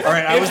get, All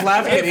right, I was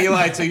laughing at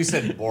Eli until you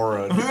said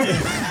borrowed.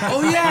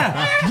 Oh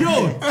yeah,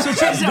 yo. So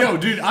check this out. yo,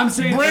 dude, I'm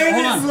saying, hold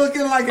Brandon's on.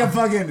 looking like a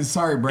fucking.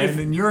 Sorry,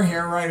 Brandon. Your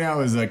hair right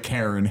now is a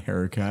Karen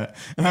haircut,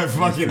 and I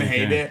fucking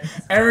hate it.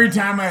 Every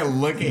time I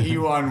look at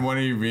you on one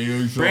of your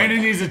videos, you're Brandon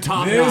like, needs a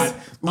top this,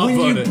 knot. when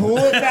Upvote you it. pull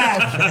it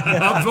back,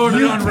 Upvote it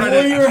you on pull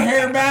Reddit. your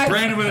hair back,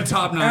 Brandon with a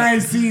top and knot. I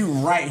see you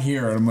right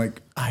here, and I'm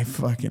like, I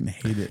fucking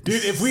hate it,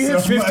 Dude, if we so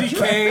have much.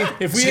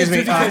 50K, if we Excuse have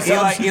me, 50K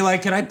subs, Eli,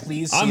 can I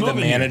please see I'm the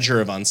moving here.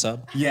 manager of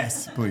Unsub?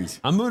 Yes, please.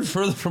 I'm moving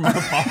further from our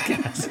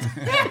podcast.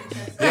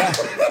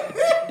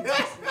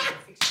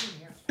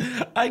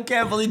 I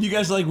can't believe you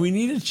guys are like, we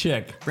need a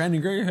chick.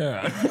 Brandon, grow your hair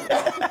out.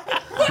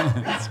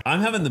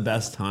 I'm having the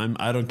best time.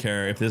 I don't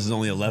care if this is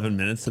only 11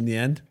 minutes in the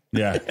end.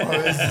 Yeah.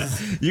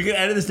 You can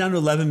edit this down to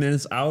 11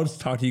 minutes. I'll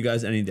talk to you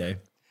guys any day.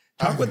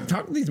 Talk with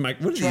these mic.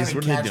 What are Trying these? to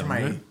What are they catch doing? my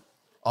man?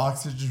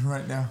 oxygen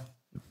right now.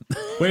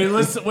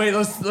 Let's send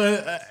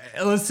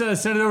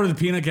it over to the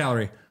peanut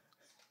gallery.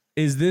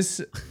 Is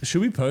this?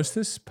 Should we post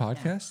this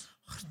podcast?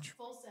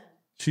 Full send.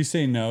 She's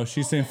saying no.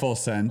 She's saying full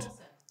send.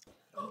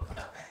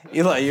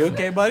 Eli, you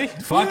okay, buddy?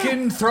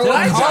 Fucking throw Did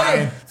I a car. tell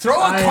you? Throw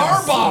a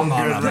car bomb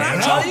on Did I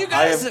it. tell you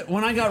guys that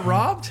when I got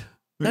robbed?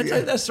 Did I tell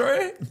you that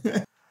story?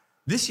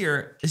 This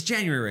year, it's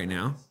January right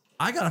now.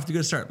 I got off to a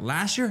good start.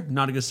 Last year,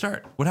 not a good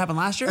start. What happened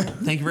last year?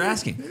 Thank you for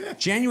asking.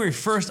 January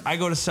 1st, I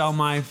go to sell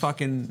my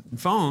fucking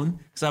phone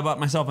because I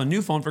bought myself a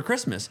new phone for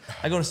Christmas.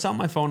 I go to sell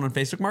my phone on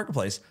Facebook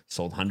Marketplace.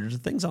 Sold hundreds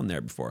of things on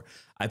there before.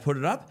 I put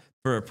it up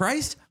for a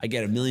price. I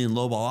get 1 million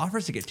lowball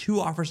offers. I get 2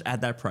 offers at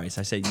that price.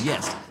 I say,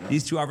 yes,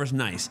 these 2 offers,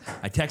 nice.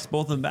 I text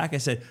both of them back. I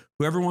said,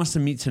 whoever wants to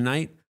meet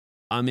tonight,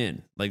 I'm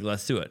in. Like,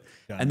 let's do it.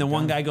 And then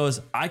one guy goes,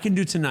 I can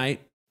do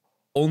tonight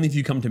only if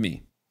you come to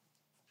me.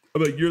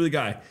 I'm like, you're the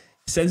guy.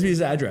 Sends me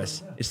his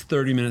address. It's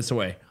 30 minutes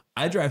away.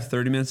 I drive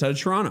 30 minutes out of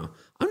Toronto.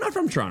 I'm not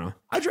from Toronto.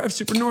 I drive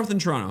super north in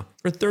Toronto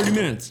for 30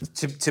 minutes.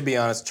 To be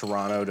honest,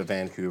 Toronto to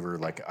Vancouver,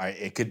 like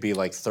it could be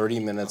like 30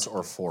 minutes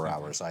or 4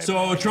 hours.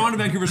 So Toronto to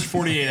Vancouver is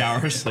 48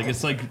 hours. Like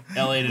it's like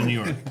LA to New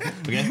York.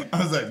 Okay.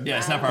 I was like, Yeah,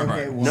 it's not far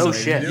apart. No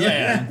shit.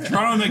 Yeah.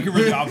 Toronto and Vancouver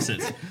are the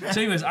opposites.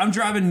 So anyways, I'm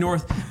driving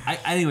north.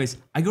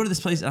 I go to this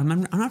place. I'm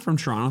not from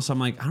Toronto, so I'm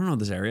like, I don't know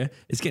this area.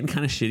 It's getting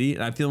kind of shitty,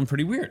 and I'm feeling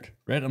pretty weird,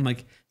 right? I'm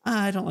like,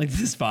 I don't like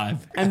this vibe.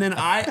 And then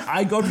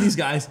I go to these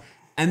guys,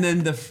 and then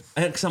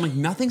because I'm like,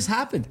 nothing's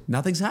happened.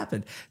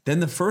 Then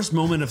the first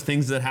moment of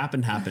things that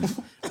happened,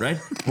 right?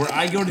 Where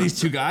I go to these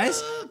 2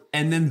 guys,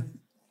 and then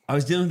I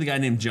was dealing with a guy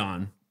named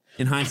John.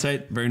 In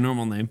hindsight, very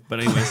normal name, but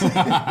anyways,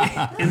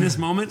 in this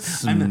moment,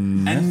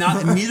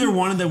 neither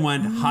one of them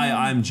went, "Hi,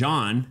 I'm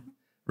John,"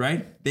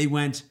 right? They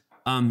went,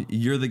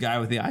 "You're the guy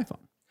with the iPhone."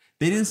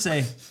 They didn't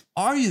say,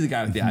 "Are you the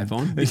guy with the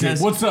iPhone?" Because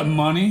What's up,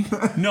 money?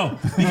 no,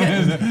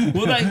 because,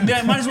 well,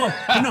 that might as well.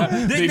 No,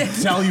 They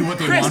tell you what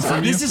they Chris, want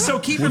from you. this is so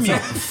key for What's me.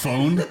 up,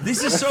 phone?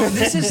 This is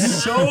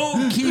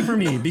so key for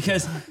me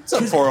because It's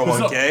a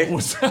 401k.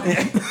 What's up?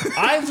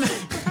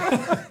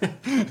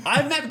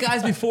 I've met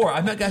guys before.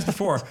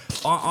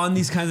 On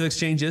these kinds of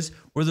exchanges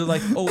where they're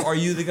like, "Oh, are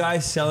you the guy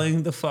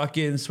selling the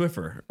fucking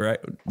Swiffer?" Right?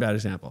 Bad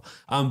example.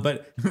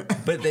 But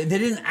they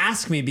didn't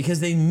ask me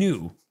because they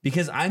knew.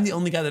 Because I'm the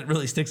only guy that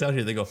really sticks out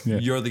here. They go,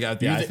 "You're the guy with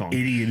the iPhone."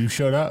 Idiot who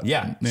showed up.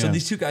 Yeah. So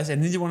these 2 guys,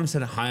 and neither one of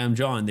them said, "Hi, I'm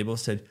John." They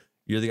both said,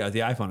 "You're the guy with the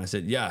iPhone." I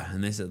said, "Yeah."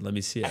 And they said, "Let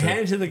me see it." I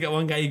handed it to the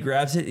one guy. He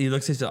grabs it. He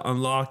looks at it,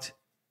 unlocked,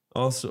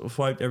 also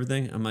swiped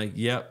everything. I'm like,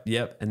 yep.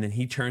 And then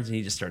he turns and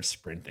he just starts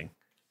sprinting,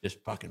 just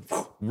fucking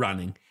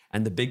running.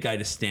 And the big guy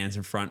just stands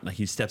in front, like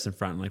he steps in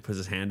front and like puts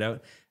his hand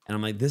out. And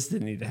I'm like, this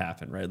didn't need to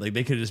happen, right? Like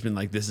they could have just been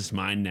like, "This is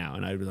mine now,"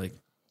 and I'd be like,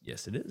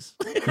 "Yes, it is."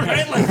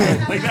 Right?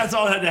 Like that's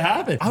all that had to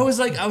happen. I was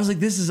like,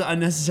 this is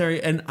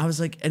unnecessary. And I was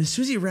like, and as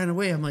soon as he ran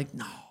away, I'm like,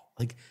 no,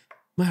 like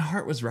my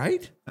heart was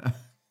right.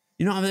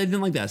 You know, I didn't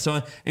like that.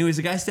 So anyways,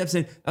 the guy steps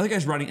in, the other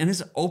guy's running, and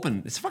it's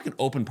open. It's a fucking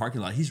open parking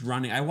lot. He's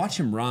running. I watch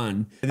him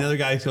run. And the other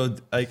guy goes,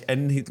 like,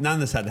 and none of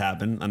this had to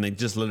happen. I'm like,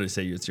 just literally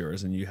say it's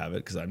yours and you have it,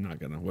 because I'm not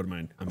gonna, what am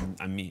I?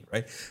 I'm me,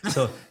 right?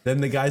 So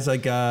then the guy's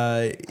like,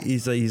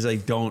 he's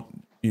like, don't.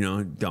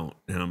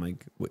 And I'm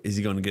like, is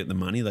he going to get the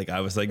money? Like,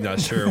 I was like, not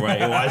sure.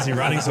 Why is he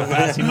running so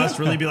fast? He must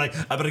really be like,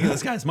 I better get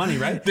this guy's money,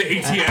 right? The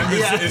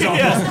ATM is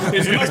almost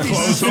It must be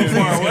so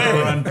far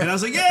away. And I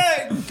was like,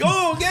 yeah,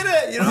 go get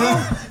it.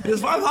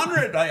 It's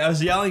 500. I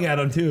was yelling at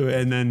him too.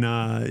 And then,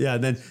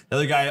 then the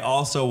other guy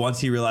also, once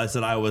he realized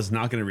that I was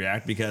not going to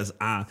react because,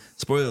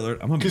 spoiler alert,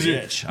 I'm a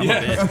bitch. I'm a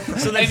bitch.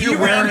 So then you're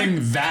wearing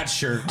that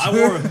shirt. I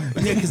wore,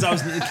 because I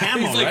was the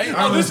camo, Like, right?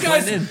 oh, this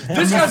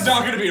guy's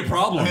not going to be a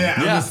problem.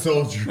 I'm a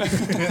soldier.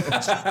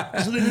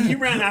 So then he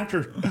ran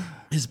after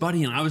his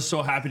buddy, and I was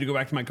so happy to go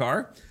back to my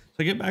car. So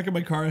I get back in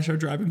my car, I start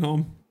driving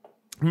home.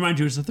 Remind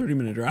you, it's a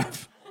 30-minute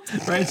drive,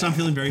 right? So I'm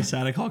feeling very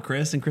sad. I call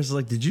Chris, and Chris is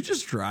like, "Did you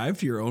just drive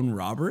to your own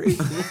robbery?"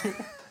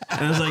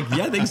 And I was like,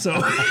 "Yeah, I think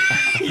so."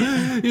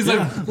 He's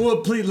like, "Well,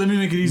 please, let me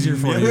make it easier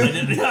for you."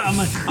 I'm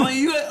like,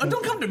 you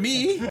don't come to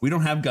me. We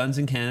don't have guns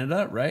in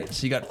Canada, right?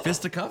 So you got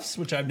fisticuffs,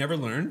 which I've never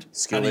learned.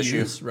 Skill how to issue.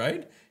 use,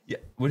 right? Yeah.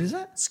 What is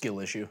that? Skill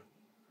issue.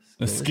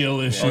 A skill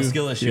issue. Oh,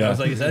 skill issue. Yeah. I was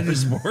like, is that your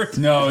sport?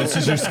 No, it's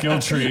just your skill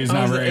tree is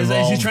not very Is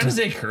evolved. he trying to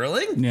say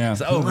curling? Yeah.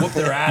 So, whoop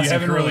their ass. You in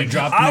haven't really curling.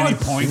 dropped I many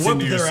would points whoop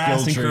into your their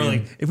ass skill in tree.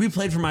 curling. If we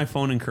played for my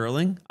phone in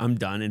curling, I'm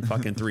done in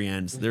fucking 3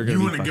 ends. They're gonna You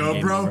be wanna fucking go,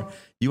 game bro? over.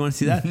 You want to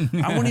see that?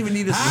 I won't even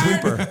need a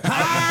sweeper.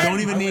 I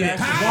don't even need it.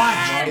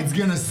 Watch. It's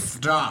gonna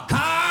stop.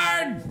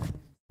 Hard.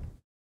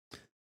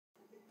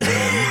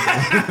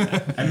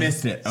 I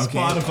missed it. Okay.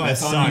 Spotify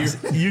sucks.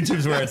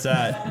 YouTube's where it's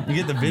at. You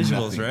get the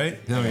visuals, right?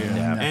 Oh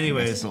yeah.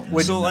 Anyways,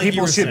 Which so like you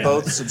people were should saying-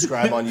 both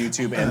subscribe on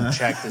YouTube and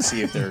check to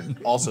see if they're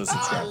also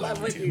subscribed on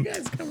YouTube.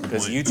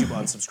 Because YouTube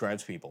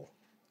unsubscribes people.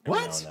 every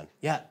now and then.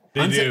 Yeah.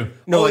 They do.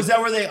 No, is that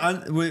where they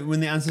when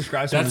they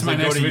unsubscribe? That's my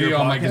next video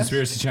on my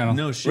conspiracy channel.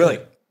 No shit. Really?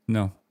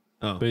 No.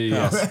 Oh. But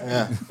yes.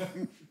 Yeah.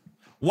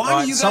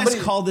 Why do you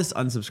guys call this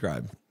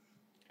unsubscribe?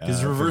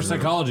 It's reverse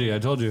psychology. I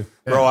told you.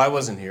 Bro, I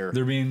wasn't here.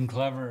 They're being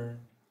clever.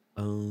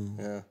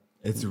 Yeah.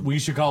 We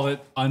should call it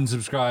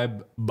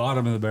unsubscribe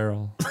bottom of the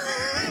barrel.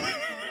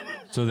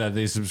 So that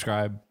they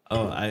subscribe.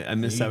 Oh, I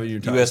missed that when you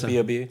were talking.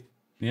 USB-OB?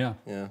 Yeah.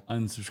 Yeah.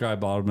 Unsubscribe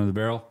bottom of the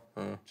barrel.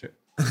 Sure.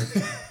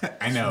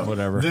 I know.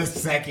 Whatever. The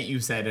second you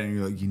said it, and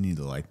you're like, you need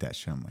to like that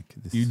shit. I'm like,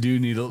 this You do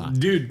need a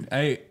dude.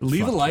 Hey,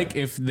 leave a like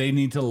if they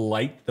need to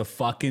light the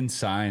fucking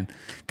sign,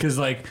 because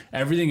like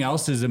everything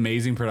else is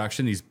amazing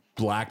production. These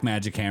black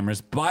magic cameras,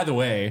 by the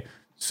way,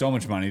 so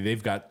much money.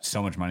 They've got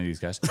so much money. These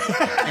guys.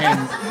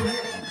 And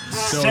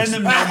so Send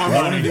them no more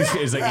one money. of these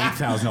is like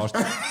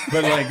 $8,000,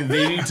 but like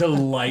they need to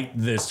light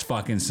this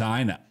fucking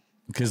sign up.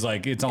 Because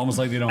like it's almost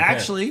like they don't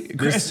Actually, care.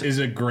 Chris, This is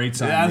a great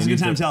sign. That was a They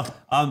good need time to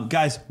tell.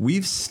 Guys,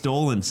 we've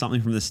stolen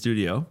something from the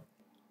studio.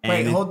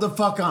 Wait, And hold the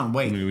fuck on.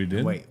 Wait. We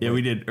did? Wait. Yeah,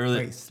 we did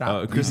earlier. Wait,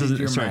 stop. Chris You did doesn't.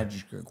 your Sorry.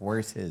 magic trick.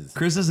 Where's his?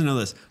 Chris doesn't know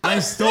this. I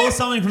stole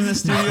something from the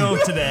studio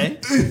today,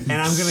 and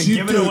I'm going to Shit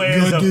give it away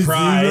that as got a this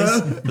prize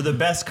zero. for the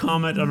best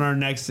comment on our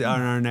next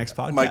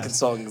podcast. My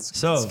consultant is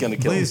So going to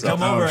kill please himself.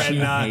 come over, she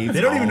and hates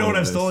they don't even know all what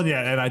of I've this. stolen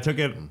yet, and I took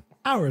it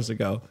hours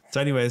ago.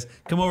 So, anyways,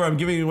 come over. I'm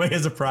giving it away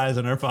as a prize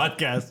on our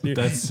podcast.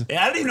 That's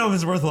I don't even know if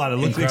it's worth a lot. It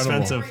looks incredible.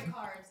 expensive. Memory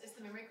cards. It's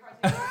the memory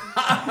cards.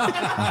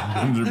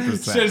 100%.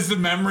 Says the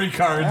memory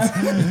cards.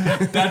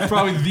 That's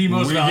probably the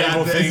most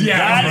valuable thing. Yeah,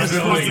 that is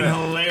Because fucking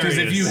hilarious.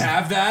 if you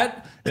have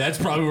that, that's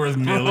probably worth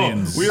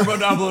millions. We're about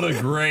to upload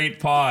a great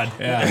pod.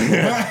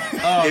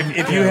 Yeah.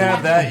 If you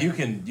have that, you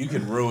can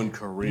ruin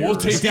careers. We'll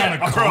take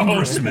down a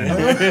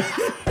congressman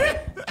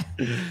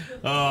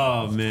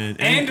Oh man.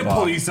 and a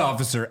police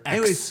officer.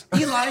 Anyways,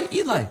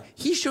 Eli,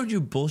 he showed you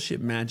bullshit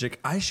magic.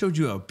 I showed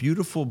you a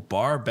beautiful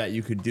bar bet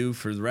you could do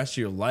for the rest of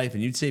your life,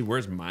 and you'd say,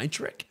 "Where's my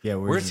trick? Yeah,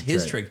 where's your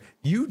his trick? trick?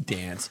 You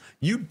dance,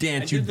 you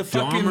dance, I you did the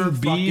Dahmer fucking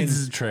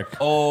beads trick.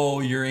 Oh,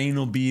 your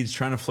anal beads,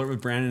 trying to flirt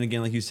with Brandon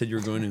again, like you said you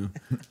were going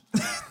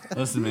to.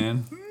 Listen,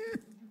 man.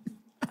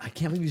 I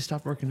can't believe you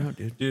stopped working out,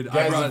 dude. Dude, I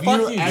Guys,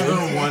 brought if you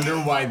ever wonder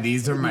why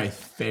these are my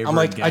favorite I'm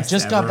like, I guests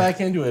just got ever, back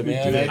into it,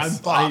 man.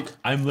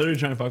 I'm literally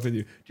trying to fuck with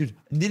you, dude.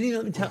 Didn't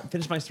even let me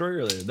finish my story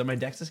earlier. That my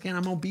DEXA scan,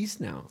 I'm obese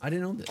now. I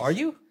didn't know this. Are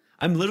you?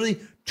 I'm literally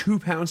 2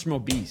 pounds from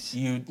obese.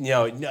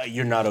 No,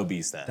 you're not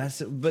obese then.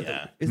 But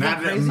Yeah. isn't that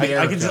Not crazy?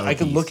 America I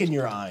could obese. look in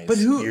your eyes. But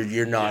who-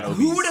 You're not obese.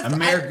 Who would have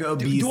America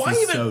obese do I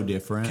is even? so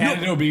different.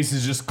 Canada obese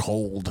is just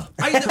cold.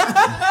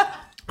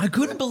 I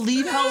couldn't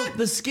believe how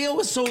the scale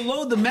was so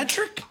low. The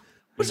metric.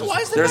 Why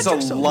is the There's a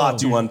metric so lot low?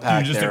 to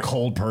unpack You're just there. a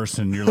cold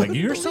person. You're like,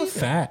 you're so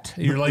fat.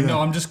 You're like, no,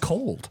 I'm just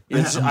cold.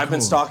 I've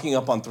been stocking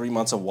up on 3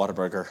 months of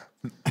Whataburger.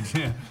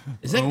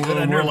 Is that good? We're,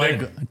 I've we're never like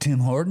been. Tim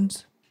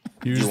Hortons.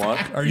 You're You just-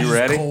 want? Are You you,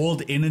 ready? just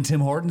cold in a Tim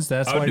Hortons?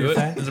 That's I'll why do you're it.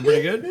 fat. Is it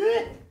pretty good?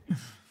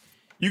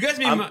 You guys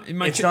made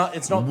my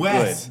It's not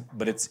Wes. good,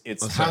 but it's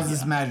How's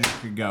this magic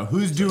trick go?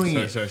 Who's doing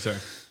it? Sorry.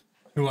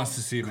 Who wants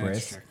to see a magic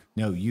Chris? trick?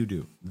 No, you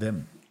do.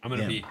 Them. I'm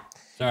gonna Him. be.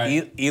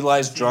 Sorry.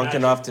 Eli's drunk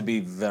enough to be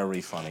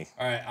very funny.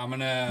 All right, I'm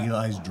gonna.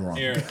 Eli's drunk.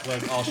 Here,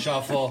 look, I'll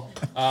shuffle.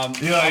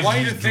 I want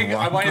you to think.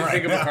 I want you to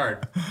think of a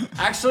card.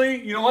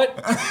 Actually, you know what?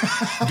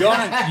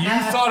 Don't. You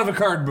thought of a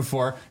card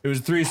before. It was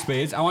 3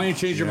 spades. I want you to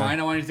change your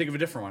mind. I want you to think of a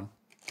different one.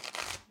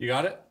 You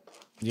got it?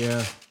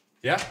 Yeah.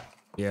 Yeah.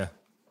 Yeah.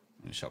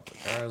 Let me shuffle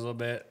the cards a little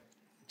bit.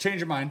 Change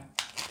your mind.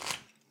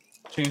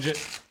 Change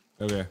it.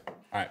 Okay.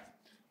 All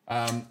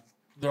right.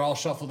 They're all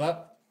shuffled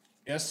up.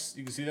 Yes,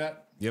 you can see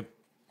that. Yep.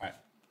 All right.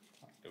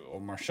 Do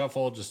one more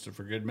shuffle just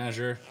for good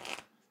measure.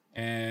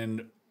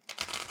 And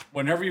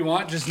whenever you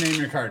want, just name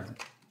your card.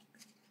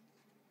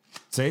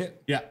 Say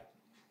it. Yeah.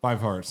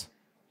 5 hearts.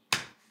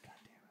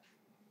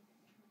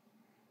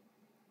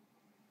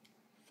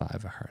 5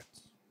 of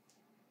hearts.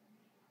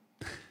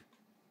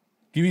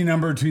 Give me a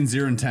number between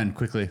 0 and 10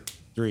 quickly.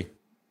 3.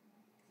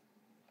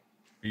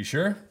 Are you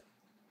sure?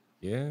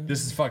 Yeah.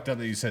 This is fucked up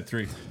that you said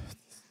 3.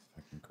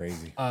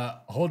 Crazy.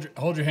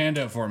 Hold your hand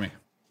out for me.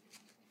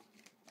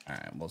 All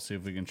right, we'll see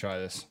if we can try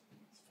this.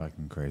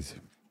 Fucking crazy.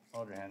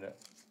 Hold your hand out.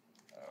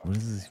 What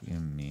does this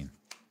even mean?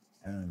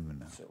 I don't even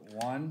know. So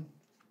 1,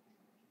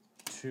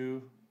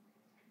 2.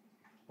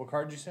 What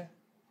card did you say?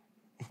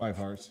 5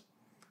 hearts.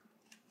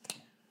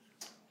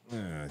 Oh,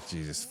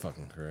 Jesus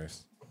fucking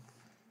Christ.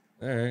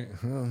 All right.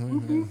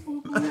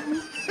 What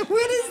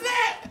is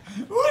that?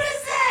 What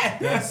is that?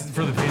 That's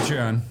for the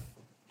Patreon.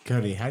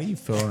 Cody, how do you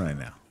feel right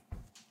now?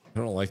 I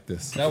don't like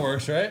this. That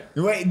works, right?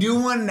 Wait, do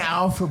one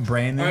now for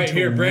Brandon. All right, to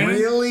here, Brandon.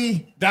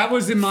 Really? That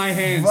was in my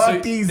hand. Fuck So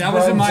these that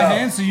was in my bros up.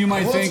 hand, so you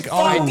might Let's think,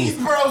 fight oh, these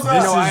bros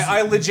up. No,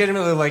 I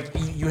legitimately like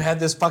you had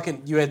this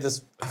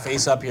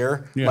face up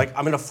here. Yeah. Like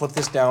I'm gonna flip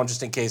this down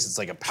just in case it's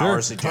like a power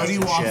Sure. suggestion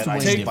Cody walks shit. I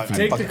away just take fucking-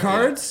 take the fucking-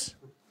 cards.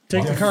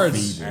 Take the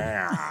cards.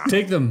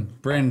 Take them,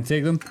 Brandon.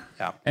 Take them.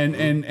 Yeah.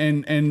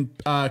 And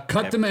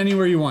cut them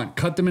anywhere you want.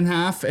 Cut them in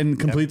half and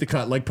complete the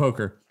cut like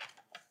poker.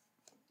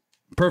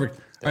 Perfect.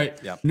 All right.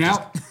 Yep.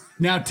 Now,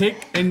 Now take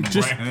and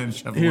just Brandon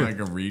shuffle here. like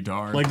a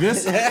retard. Like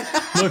this?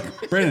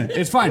 Look, Brandon,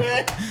 it's fine.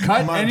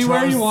 Cut My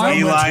anywhere you trust want.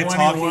 Eli 21,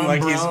 talking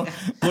like bro.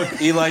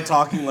 he's Eli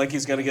talking like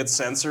he's gonna get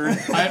censored.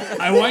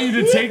 I want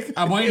you to take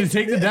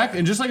the deck,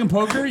 and just like in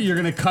poker, you're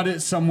gonna cut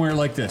it somewhere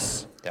like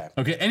this. Okay.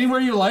 Okay, anywhere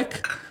you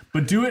like,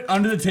 but do it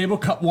under the table.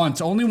 Cut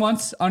once, only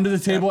once under the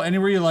table,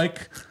 anywhere you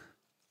like.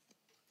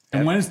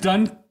 And when it's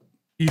done,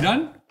 you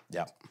done?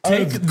 Yeah.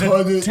 Take I've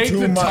cut it take to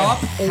the my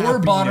top or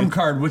bottom happiness.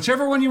 card,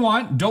 whichever one you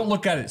want. Don't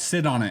look at it.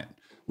 Sit on it.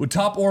 With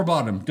top or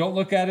bottom. Don't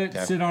look at it.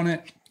 Sit on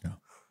it.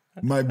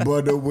 My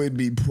brother would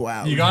be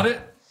proud. You got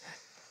it?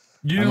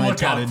 You didn't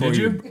look at it, did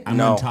you? I'm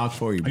No. gonna talk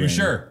for you. Are you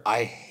sure?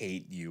 I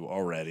hate you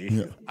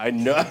already. I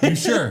know. You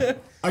sure?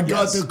 I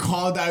got the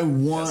call that I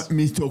want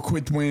Mr.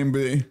 Quit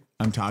Wembley.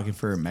 I'm talking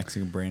for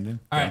Mexican Brandon.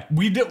 All right.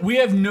 We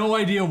have no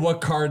idea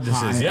what card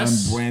this is.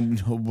 Yes? I'm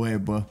Brandon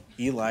Hueba.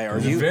 Eli, are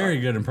It's a you? very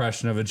good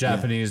impression of a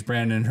Japanese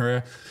Brandon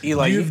Herrera.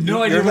 Eli, you have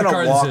no idea you're what gonna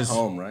card walk this is.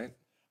 home, right?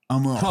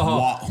 I'm a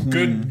Oh,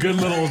 good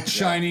little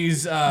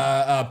Chinese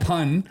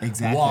pun.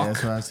 Exactly, Walk.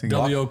 that's what I was thinking.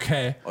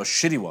 W-O-K. Oh,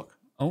 shitty walk.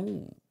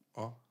 Oh.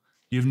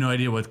 You have no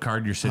idea what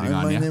card you're sitting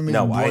on, My yeah? name is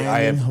No, I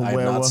have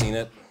Brandon not Hueba. seen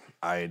it.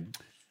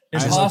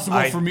 It's just- possible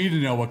I- for me to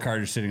know what card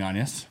you're sitting on,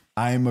 yes?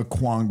 I am a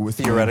Kwong with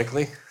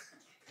Theoretically,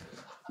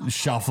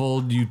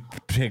 Shuffled, you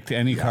picked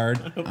any card.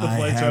 The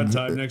flights are on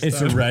time next It's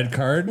a time. red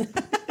card.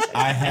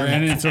 I have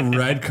Brandon, it's a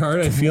red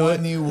card. I feel it.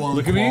 21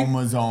 Look at me.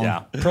 chromosomes. yeah.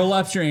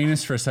 Prolapse your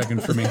anus for a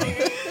second for me.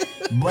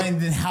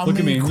 Brandon, how Look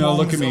at many me. No,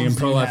 look at me and chromosomes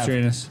do you prolapse have? your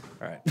anus.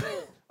 All right.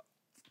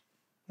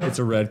 It's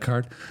a red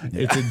card.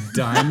 It's a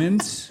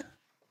diamond.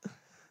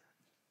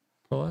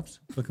 Prolapse.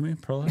 Look at me.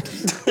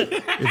 Prolapse.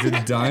 It's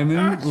a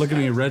diamond. Look at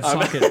me. Red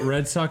socket.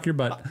 Red sock your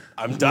butt.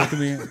 I'm done. Look at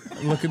me.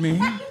 Look at me.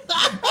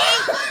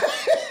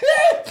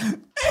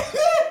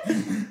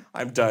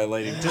 I'm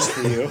dilating just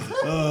for you.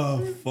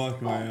 Oh,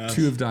 fuck my ass.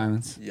 2 of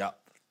diamonds. Yeah.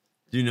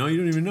 Do you know? You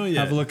don't even know yet.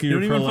 Have a look at You your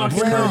don't even prolapse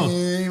fucking card. know.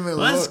 Brandon,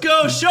 Let's look.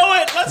 go. Show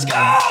it. Let's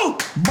go.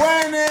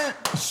 Brandon,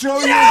 show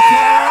your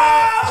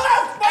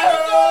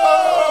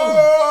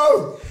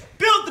Oh!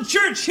 Build the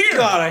church here.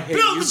 God, I hate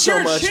Build you the so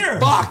church much. here.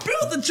 Fuck.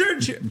 Build the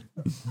church here.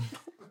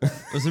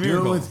 What's the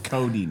You're miracle? with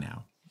Cody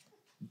now.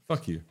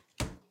 Fuck you.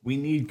 We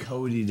need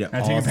Cody to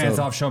Now take your pants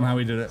off. Show them how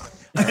we did it.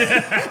 The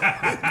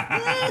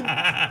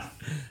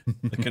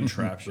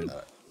contraption.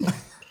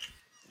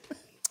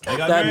 I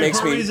got That married makes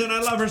for a me- reason. I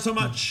love her so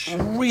much.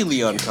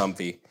 Really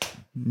uncomfy.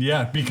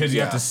 Yeah, because you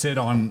have Yeah. to sit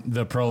on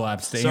the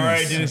prolapse. The Sorry, I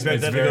anus. didn't expect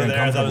It's that to very go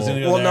there. I thought it was going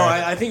to uncomfortable. go Well,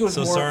 there. no, I think it was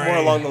So more sorry.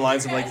 along the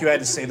lines of like you had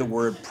to say the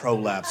word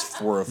prolapse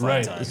 4 or 5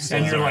 Right. times.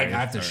 And you're sorry. like, I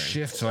have to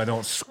shift so I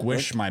don't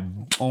squish my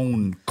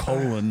own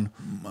colon.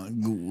 My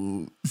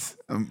glutes.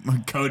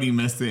 Cody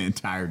missed the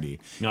entirety.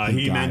 No,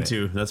 he got meant it.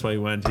 to. That's why he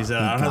went. He said,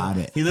 I don't got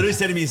have, it. He literally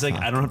said to me, he's like,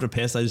 I don't have to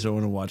piss. I just don't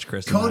want to watch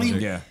Chris. and Cody,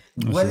 Magic."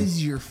 what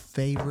is your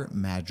favorite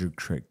magic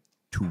trick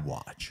to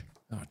watch?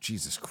 Oh,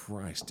 Jesus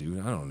Christ, dude.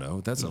 I don't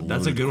know. That's a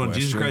That's a good one.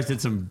 Jesus question. Christ did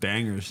some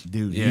bangers.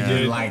 Dude, Yeah. you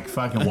did like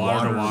fucking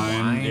water to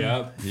wine.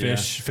 Yep.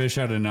 Fish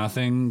out of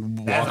nothing.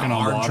 That's Walking a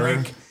on hard water.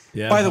 trick.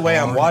 Yeah. By the way,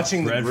 I'm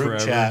watching the Bread group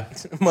forever. chat,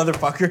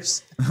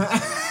 motherfuckers.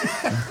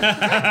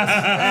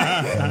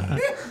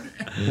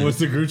 What's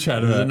the group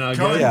chat Is it about? not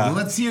Cody, good? Yeah.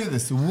 let's hear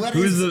this. What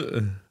Who's is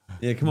the?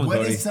 Yeah, come on, what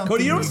Cody. is something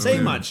Cody, you don't you say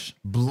do? much.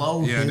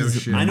 blow Yeah, no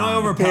his shit. I know I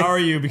mind? overpower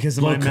you because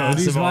of my Blow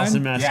Cody's massive,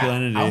 awesome mind?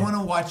 masculinity. Yeah, I want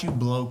to watch you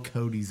blow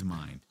Cody's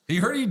mind. You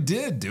heard he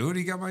did, dude.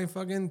 He got my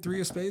fucking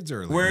 3 of spades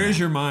earlier. Where is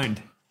your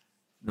mind?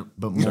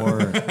 But more.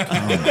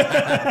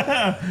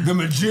 the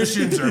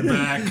magicians are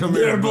back? Come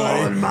here,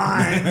 buddy.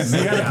 minds.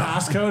 You got a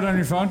passcode on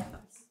your phone?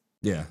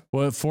 Yeah.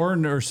 What, 4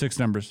 or 6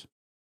 numbers?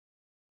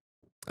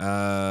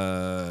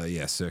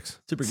 Yeah, 6.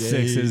 Super gay.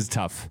 6 is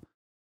tough.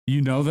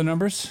 You know the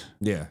numbers?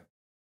 Yeah.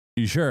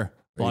 You sure?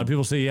 A lot of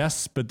people say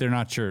yes, but they're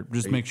not sure.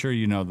 Just make sure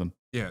you know them.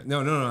 Yeah. No,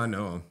 I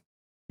know him.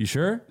 You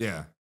sure?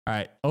 Yeah. All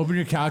right. Open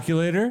your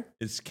calculator.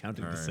 It's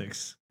counting to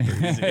 6.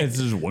 It's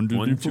just 1, 2,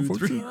 1, 3, 2, 4,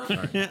 3.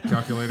 5.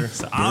 Calculator.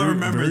 I'll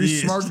remember Very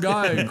these. smart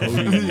guy.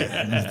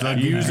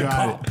 Use a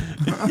cop.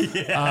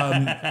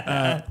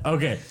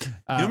 Okay.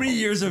 How many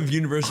years of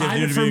university have Hide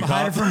you it to be a from,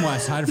 hide it cop? from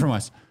Wes. Hide it from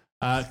Wes.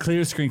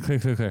 Clear screen.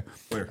 Clear.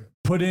 Where?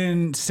 Put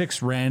in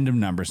 6 random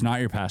numbers, not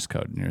your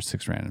passcode. Your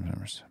 6 random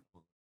numbers.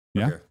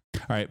 Yeah. Okay.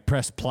 All right.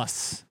 Press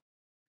plus.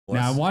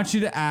 Now I want you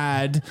to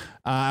add.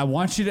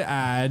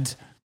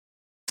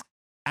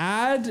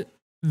 Add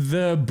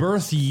the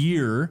birth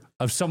year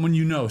of someone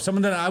you know,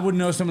 someone that I would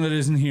know, someone that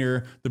isn't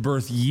here. The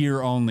birth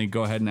year only.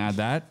 Go ahead and add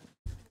that.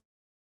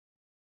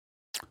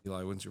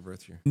 Eli, when's your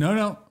birth year?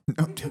 No.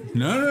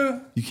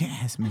 You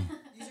can't ask me.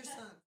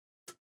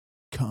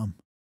 Come.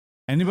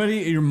 Anybody?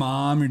 Your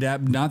mom, your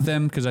dad? Not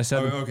them, because I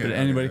said. Oh, okay, But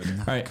okay, anybody? okay.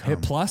 All right.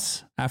 Hit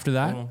plus after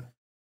that. All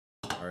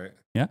right.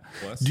 Yeah.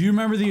 Plus. Do you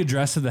remember the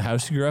address of the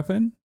house you grew up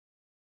in?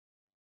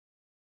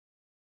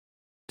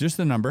 Just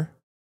the number.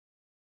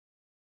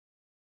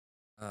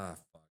 Ah,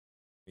 fuck.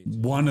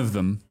 One of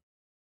them.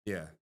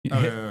 Yeah. Hit,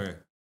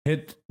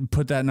 Okay.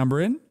 Put that number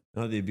in.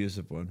 Not the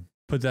abusive one.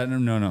 Put that.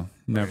 No.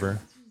 Never.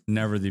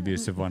 Never the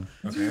abusive one.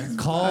 Okay.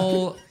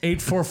 Call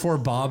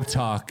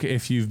 844-BOB-TALK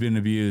if you've been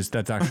abused.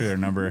 That's actually our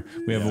number.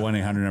 We have a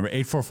 1-800 number,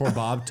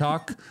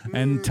 844-BOB-TALK,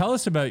 and tell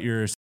us about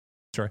your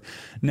story.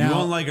 Now, You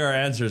won't like our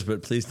answers,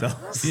 but please tell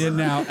us. yeah,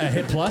 now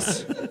hit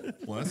plus.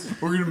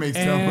 Plus? We're gonna make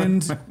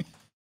And so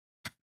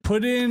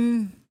put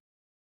in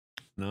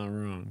Not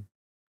wrong.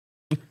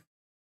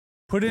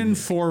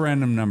 4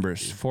 random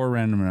numbers. 4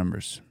 random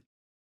numbers.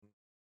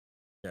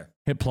 Yeah.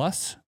 Hit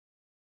plus.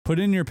 Put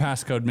in your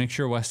passcode. Make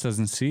sure Wes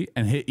doesn't see,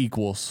 and hit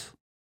equals.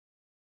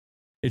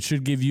 It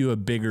should give you a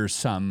bigger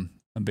sum,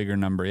 a bigger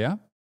number. Yeah.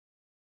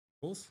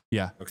 Equals?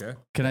 Yeah. Okay.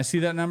 Can I see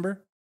that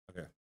number?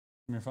 Okay.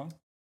 From your phone.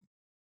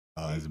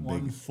 that's a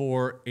big.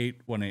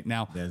 14818.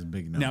 Now, That's a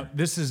big number. now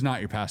this is not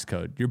your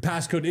passcode. Your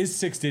passcode is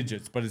 6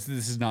 digits, but this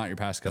is not your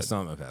passcode. That's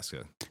not my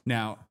passcode.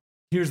 Now,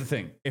 here's the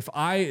thing.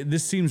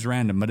 This seems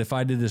random, but if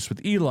I did this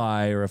with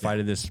Eli or if I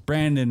did this with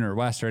Brandon or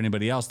Wes or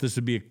anybody else, this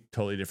would be a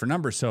totally different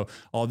number. So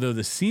although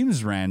this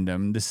seems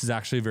random, this is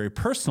actually a very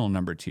personal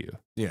number to you.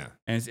 Yeah.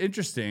 And it's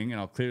interesting,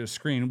 and I'll clear the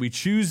screen. We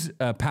choose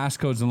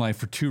passcodes in life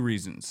for 2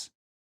 reasons.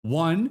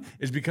 1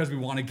 is because we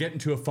want to get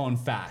into a phone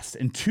fast.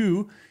 And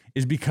 2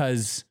 is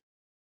because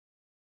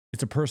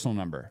it's a personal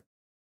number.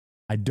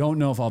 I don't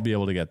know if I'll be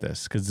able to get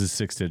this because it's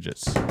 6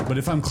 digits. But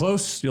if I'm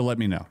close, you'll let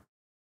me know.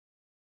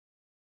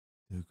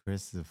 Dude,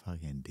 Chris is a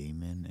fucking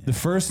demon. The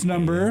first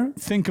number,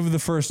 think of the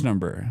first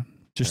number.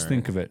 Just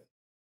think of it.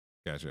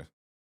 Gotcha.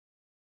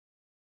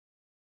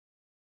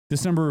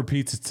 This number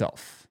repeats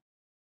itself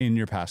in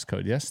your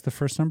passcode. Yes, the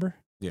first number?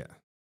 Yeah.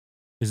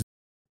 Is-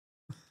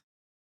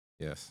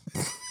 Yes.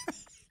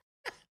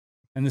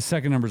 And the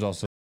second number is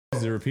also,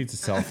 it repeats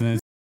itself. And then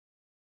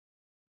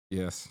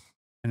Yes.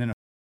 And then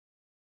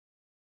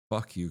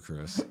Fuck you,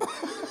 Chris.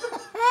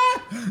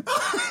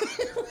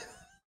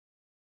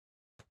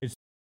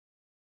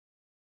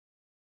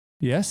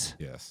 yes?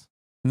 Yes.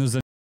 And there's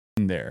a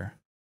in there.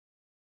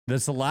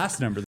 That's the last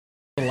number.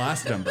 The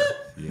last number.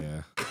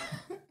 Yeah.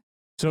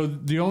 So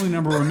the only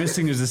number we're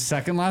missing is the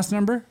second last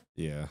number?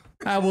 Yeah.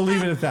 We'll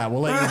leave it at that.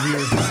 We'll let your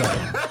viewers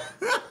decide.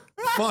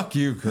 Fuck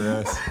you,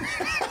 Chris.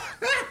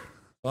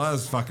 Well, that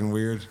was fucking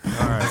weird. All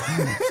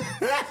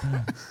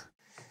right.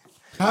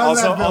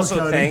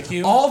 Also, thank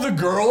you. All the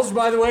girls,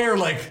 by the way, are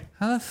like,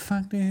 how the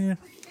fuck do you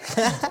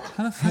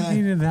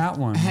do that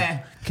one?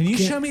 Can you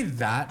show me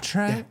that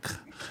trick?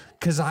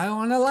 Because I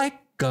want to like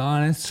go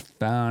on his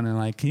phone and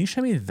like, can you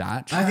show me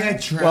that trick? I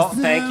got trust Well,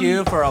 him. thank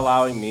you for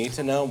allowing me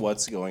to know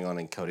what's going on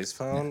in Cody's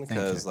phone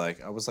because,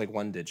 like, I was like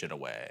 1 digit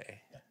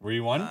away. Were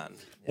you one?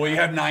 Well, you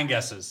have 9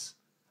 guesses.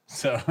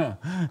 So,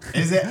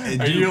 Is it?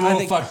 are you a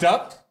little fucked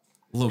up?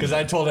 Little Because bit.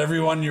 I told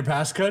everyone your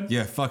passcode?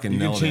 Yeah, fucking You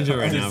can nailed change it it.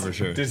 right now for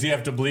sure. Does he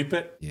have to bleep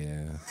it?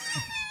 Yeah.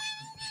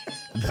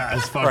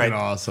 That's fucking Right.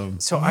 awesome.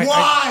 So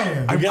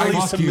Why? I gotta leave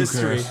fuck some you,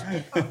 mystery.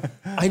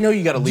 I know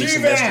you got to leave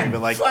some mystery, G-Man,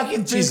 but like,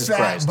 fucking Jesus fix that,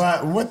 Christ.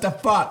 but what the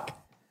fuck?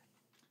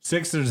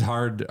 6 is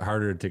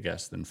harder to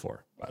guess than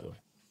 4, by the way.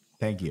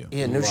 Thank you.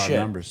 Yeah, A no lot of shit.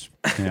 numbers.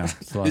 Yeah,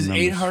 it's a lot Is of 8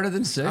 numbers. harder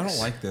than 6? I don't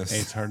like this.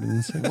 8's harder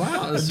than 6.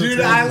 Wow. that's so Dude,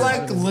 terrible. I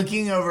like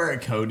looking over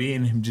at Cody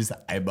and him just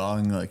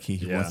eyeballing like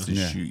he wants to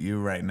Yeah. shoot you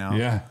right now.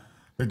 Yeah.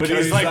 But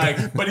Cody's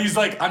he's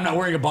like, I'm not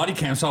wearing a body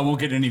cam, so I won't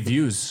get any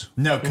views.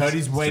 No,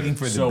 Cody's waiting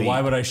for the So beep. why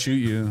would I shoot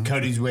you?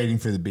 Cody's waiting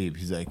for the beep.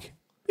 He's like,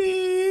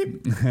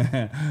 beep.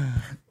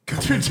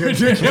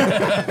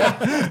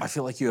 I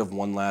feel like you have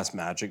one last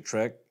magic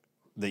trick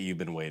that you've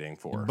been waiting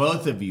for.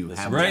 Both of you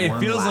have Right, it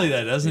one feels laugh. like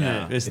that, doesn't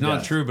Yeah, it? It's it not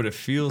does. true, but it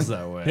feels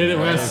that way. Hit it,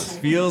 Right? Wes. It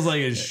feels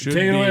like it should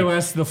Take it be. away,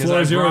 Wes. The 'Cause floor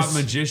I is brought yours.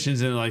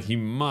 magicians in, like he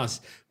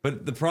must.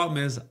 But the problem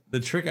is, the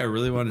trick I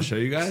really wanted to show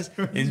you guys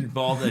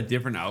involved a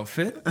different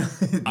outfit.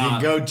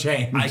 You go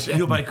change.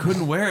 But I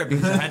couldn't wear it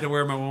because I had to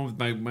wear my one with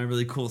my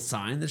really cool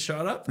sign that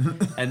shot up,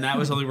 and that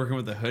was only working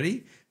with the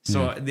hoodie.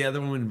 So the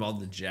other one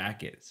involved the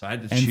jacket. So I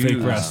had to And fake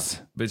choose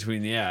breasts.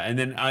 between and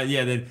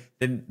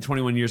then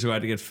 21 years ago I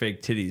had to get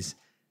fake titties.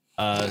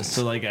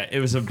 So like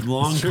it was a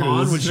long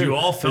con, which you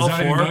all fell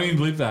for Don't even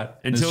believe that.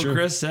 until It's true.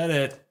 Chris said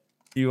it.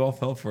 You all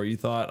fell for it. You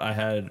thought I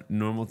had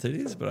normal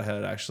titties, but I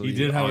had actually You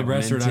did have a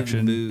breast augmented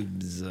reduction.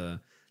 boobs.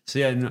 So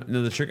yeah,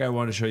 no, the trick I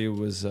wanted to show you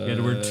was You had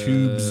to wear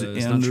tubes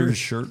it's not under true. the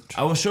shirt.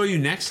 I will show you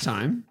next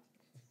time.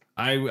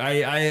 I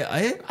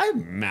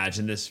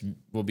imagine this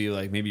will be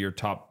like maybe your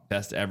top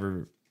best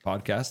ever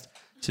podcast.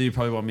 So you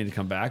probably want me to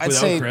come back I'd without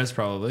say Chris,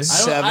 probably.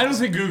 I don't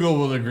think Google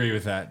will agree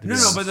with that. No,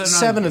 but then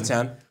 7 to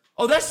 10.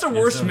 Oh, that's the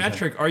worst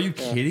metric. Are you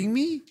kidding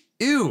me?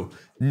 Ew.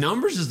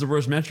 Numbers is the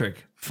worst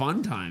metric.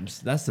 Fun times.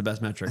 That's the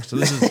best metric. So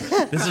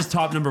this is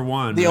top number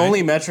 1. The right?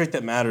 only metric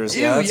that matters.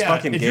 Ew, Yeah, that's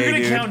fucking if gay, you're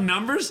gonna dude. count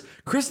numbers,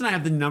 Chris and I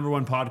have the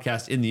 #1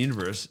 podcast in the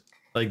universe,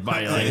 like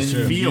by like In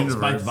the feels,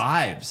 by universe.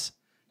 vibes,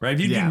 right? If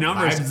you Yeah, do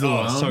numbers, vibes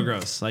oh, it's so alone.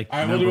 gross. Like, All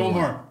right, we'll do one number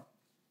more.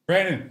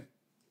 Brandon,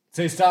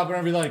 say stop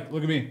whenever you like.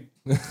 Look at me.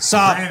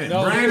 Stop.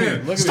 No,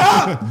 Brandon, look at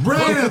stop!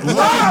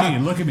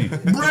 Brandon, me. Look at me. Look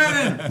at me.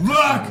 Brandon,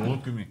 look!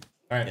 Look at me.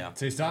 All right,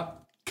 say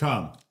stop.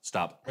 Come.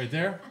 Stop. Right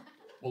there.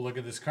 We'll look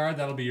at this card.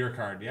 That'll be your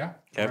card, yeah?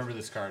 Okay. Remember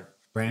this card.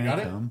 Brandon, got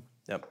it? come.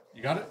 Yep.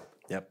 You got it?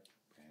 Yep.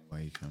 Why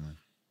are you coming?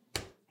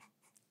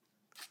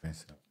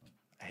 Face up.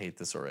 I hate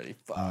this already.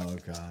 Fuck. Oh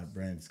God,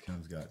 Brandon's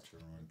cum's got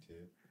torn too.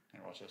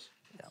 Here, watch this.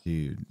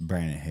 Dude,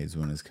 Brandon hates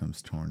when his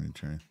cum's torn and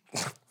turned.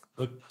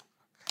 Look,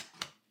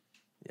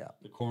 Yeah.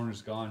 the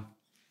corner's gone.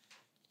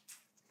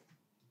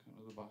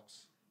 Go to the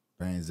box.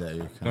 Brandon, is that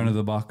your cum? Go to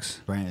the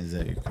box. Brandon, is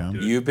that your cum?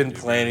 You've been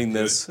planning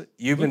this.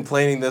 You've been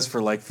planning this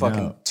for like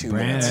fucking No, 2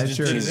 Brandon, minutes. that's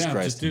your- Jesus Just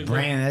Christ. do it.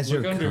 Brandon, that's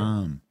Look your under.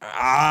 cum.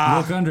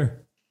 Look under.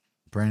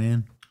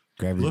 Brandon,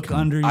 grab your Look cum.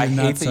 under your I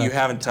hate that you nutsack.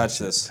 haven't touched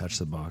this. Touch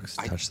the box.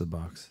 Touch the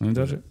box. Let me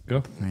touch it.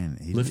 Go.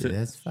 Brandon, Lift it.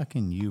 That's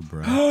fucking you,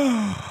 bro.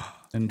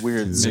 And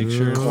Weird. make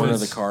sure corner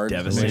of it's the card.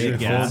 Devastated Hold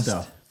gas.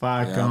 the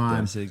fuck on.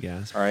 Devastated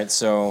gas. All right,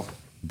 so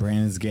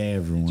Brandon's gay,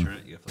 everyone.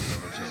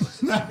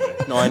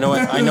 no, I know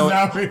it. I know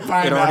Now we it.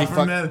 find It already out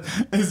from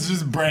fucked. this. It's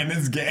just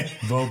Brandon's gay.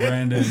 Vote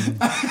Brandon.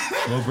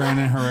 Vote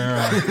Brandon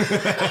Herrera.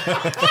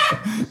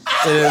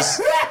 It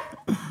is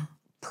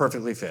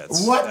perfectly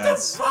fits. What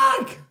That's- the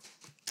fuck?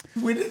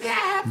 When did that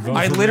happen? Vote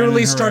I for literally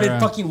Brandon started Herrera.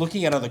 fucking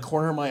looking out of the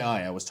corner of my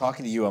eye. I was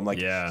talking to you. I'm like,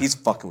 Yeah. he's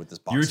fucking with this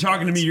box. You were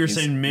talking to me. You were He's-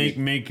 saying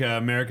make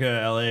America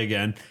LA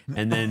again,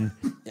 and then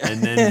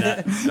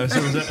that.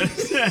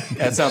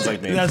 That sounds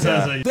like me. That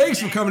sounds Yeah. like. Thanks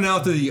for coming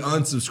out to the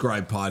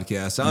Unsubscribed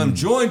podcast. I'm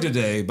joined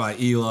today by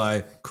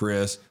Eli,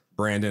 Chris,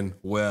 Brandon,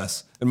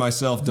 Wes, and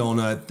myself,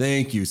 Donut.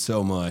 Thank you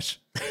so much.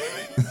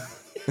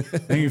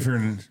 Thank you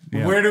for.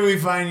 Yeah. Where do we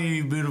find you,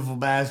 you beautiful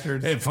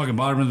bastards? Hey, fucking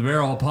Bottom of the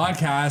Barrel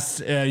podcast.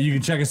 You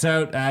can check us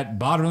out at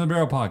Bottom of the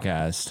Barrel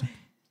podcast.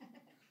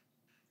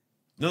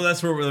 No,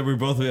 that's where we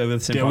both have the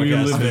same Yeah, podcast. we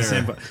live the there.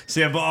 Same,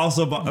 see, but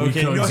also, okay,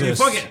 no, okay,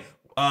 coexist. fuck it.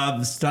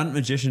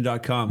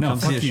 Stuntmagician.com. No, Come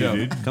see fuck the you, show.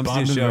 dude. Come see Bottom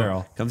the of the show.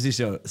 barrel. Come see the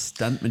show.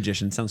 Stunt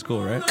Magician sounds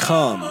cool, right?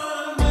 Come.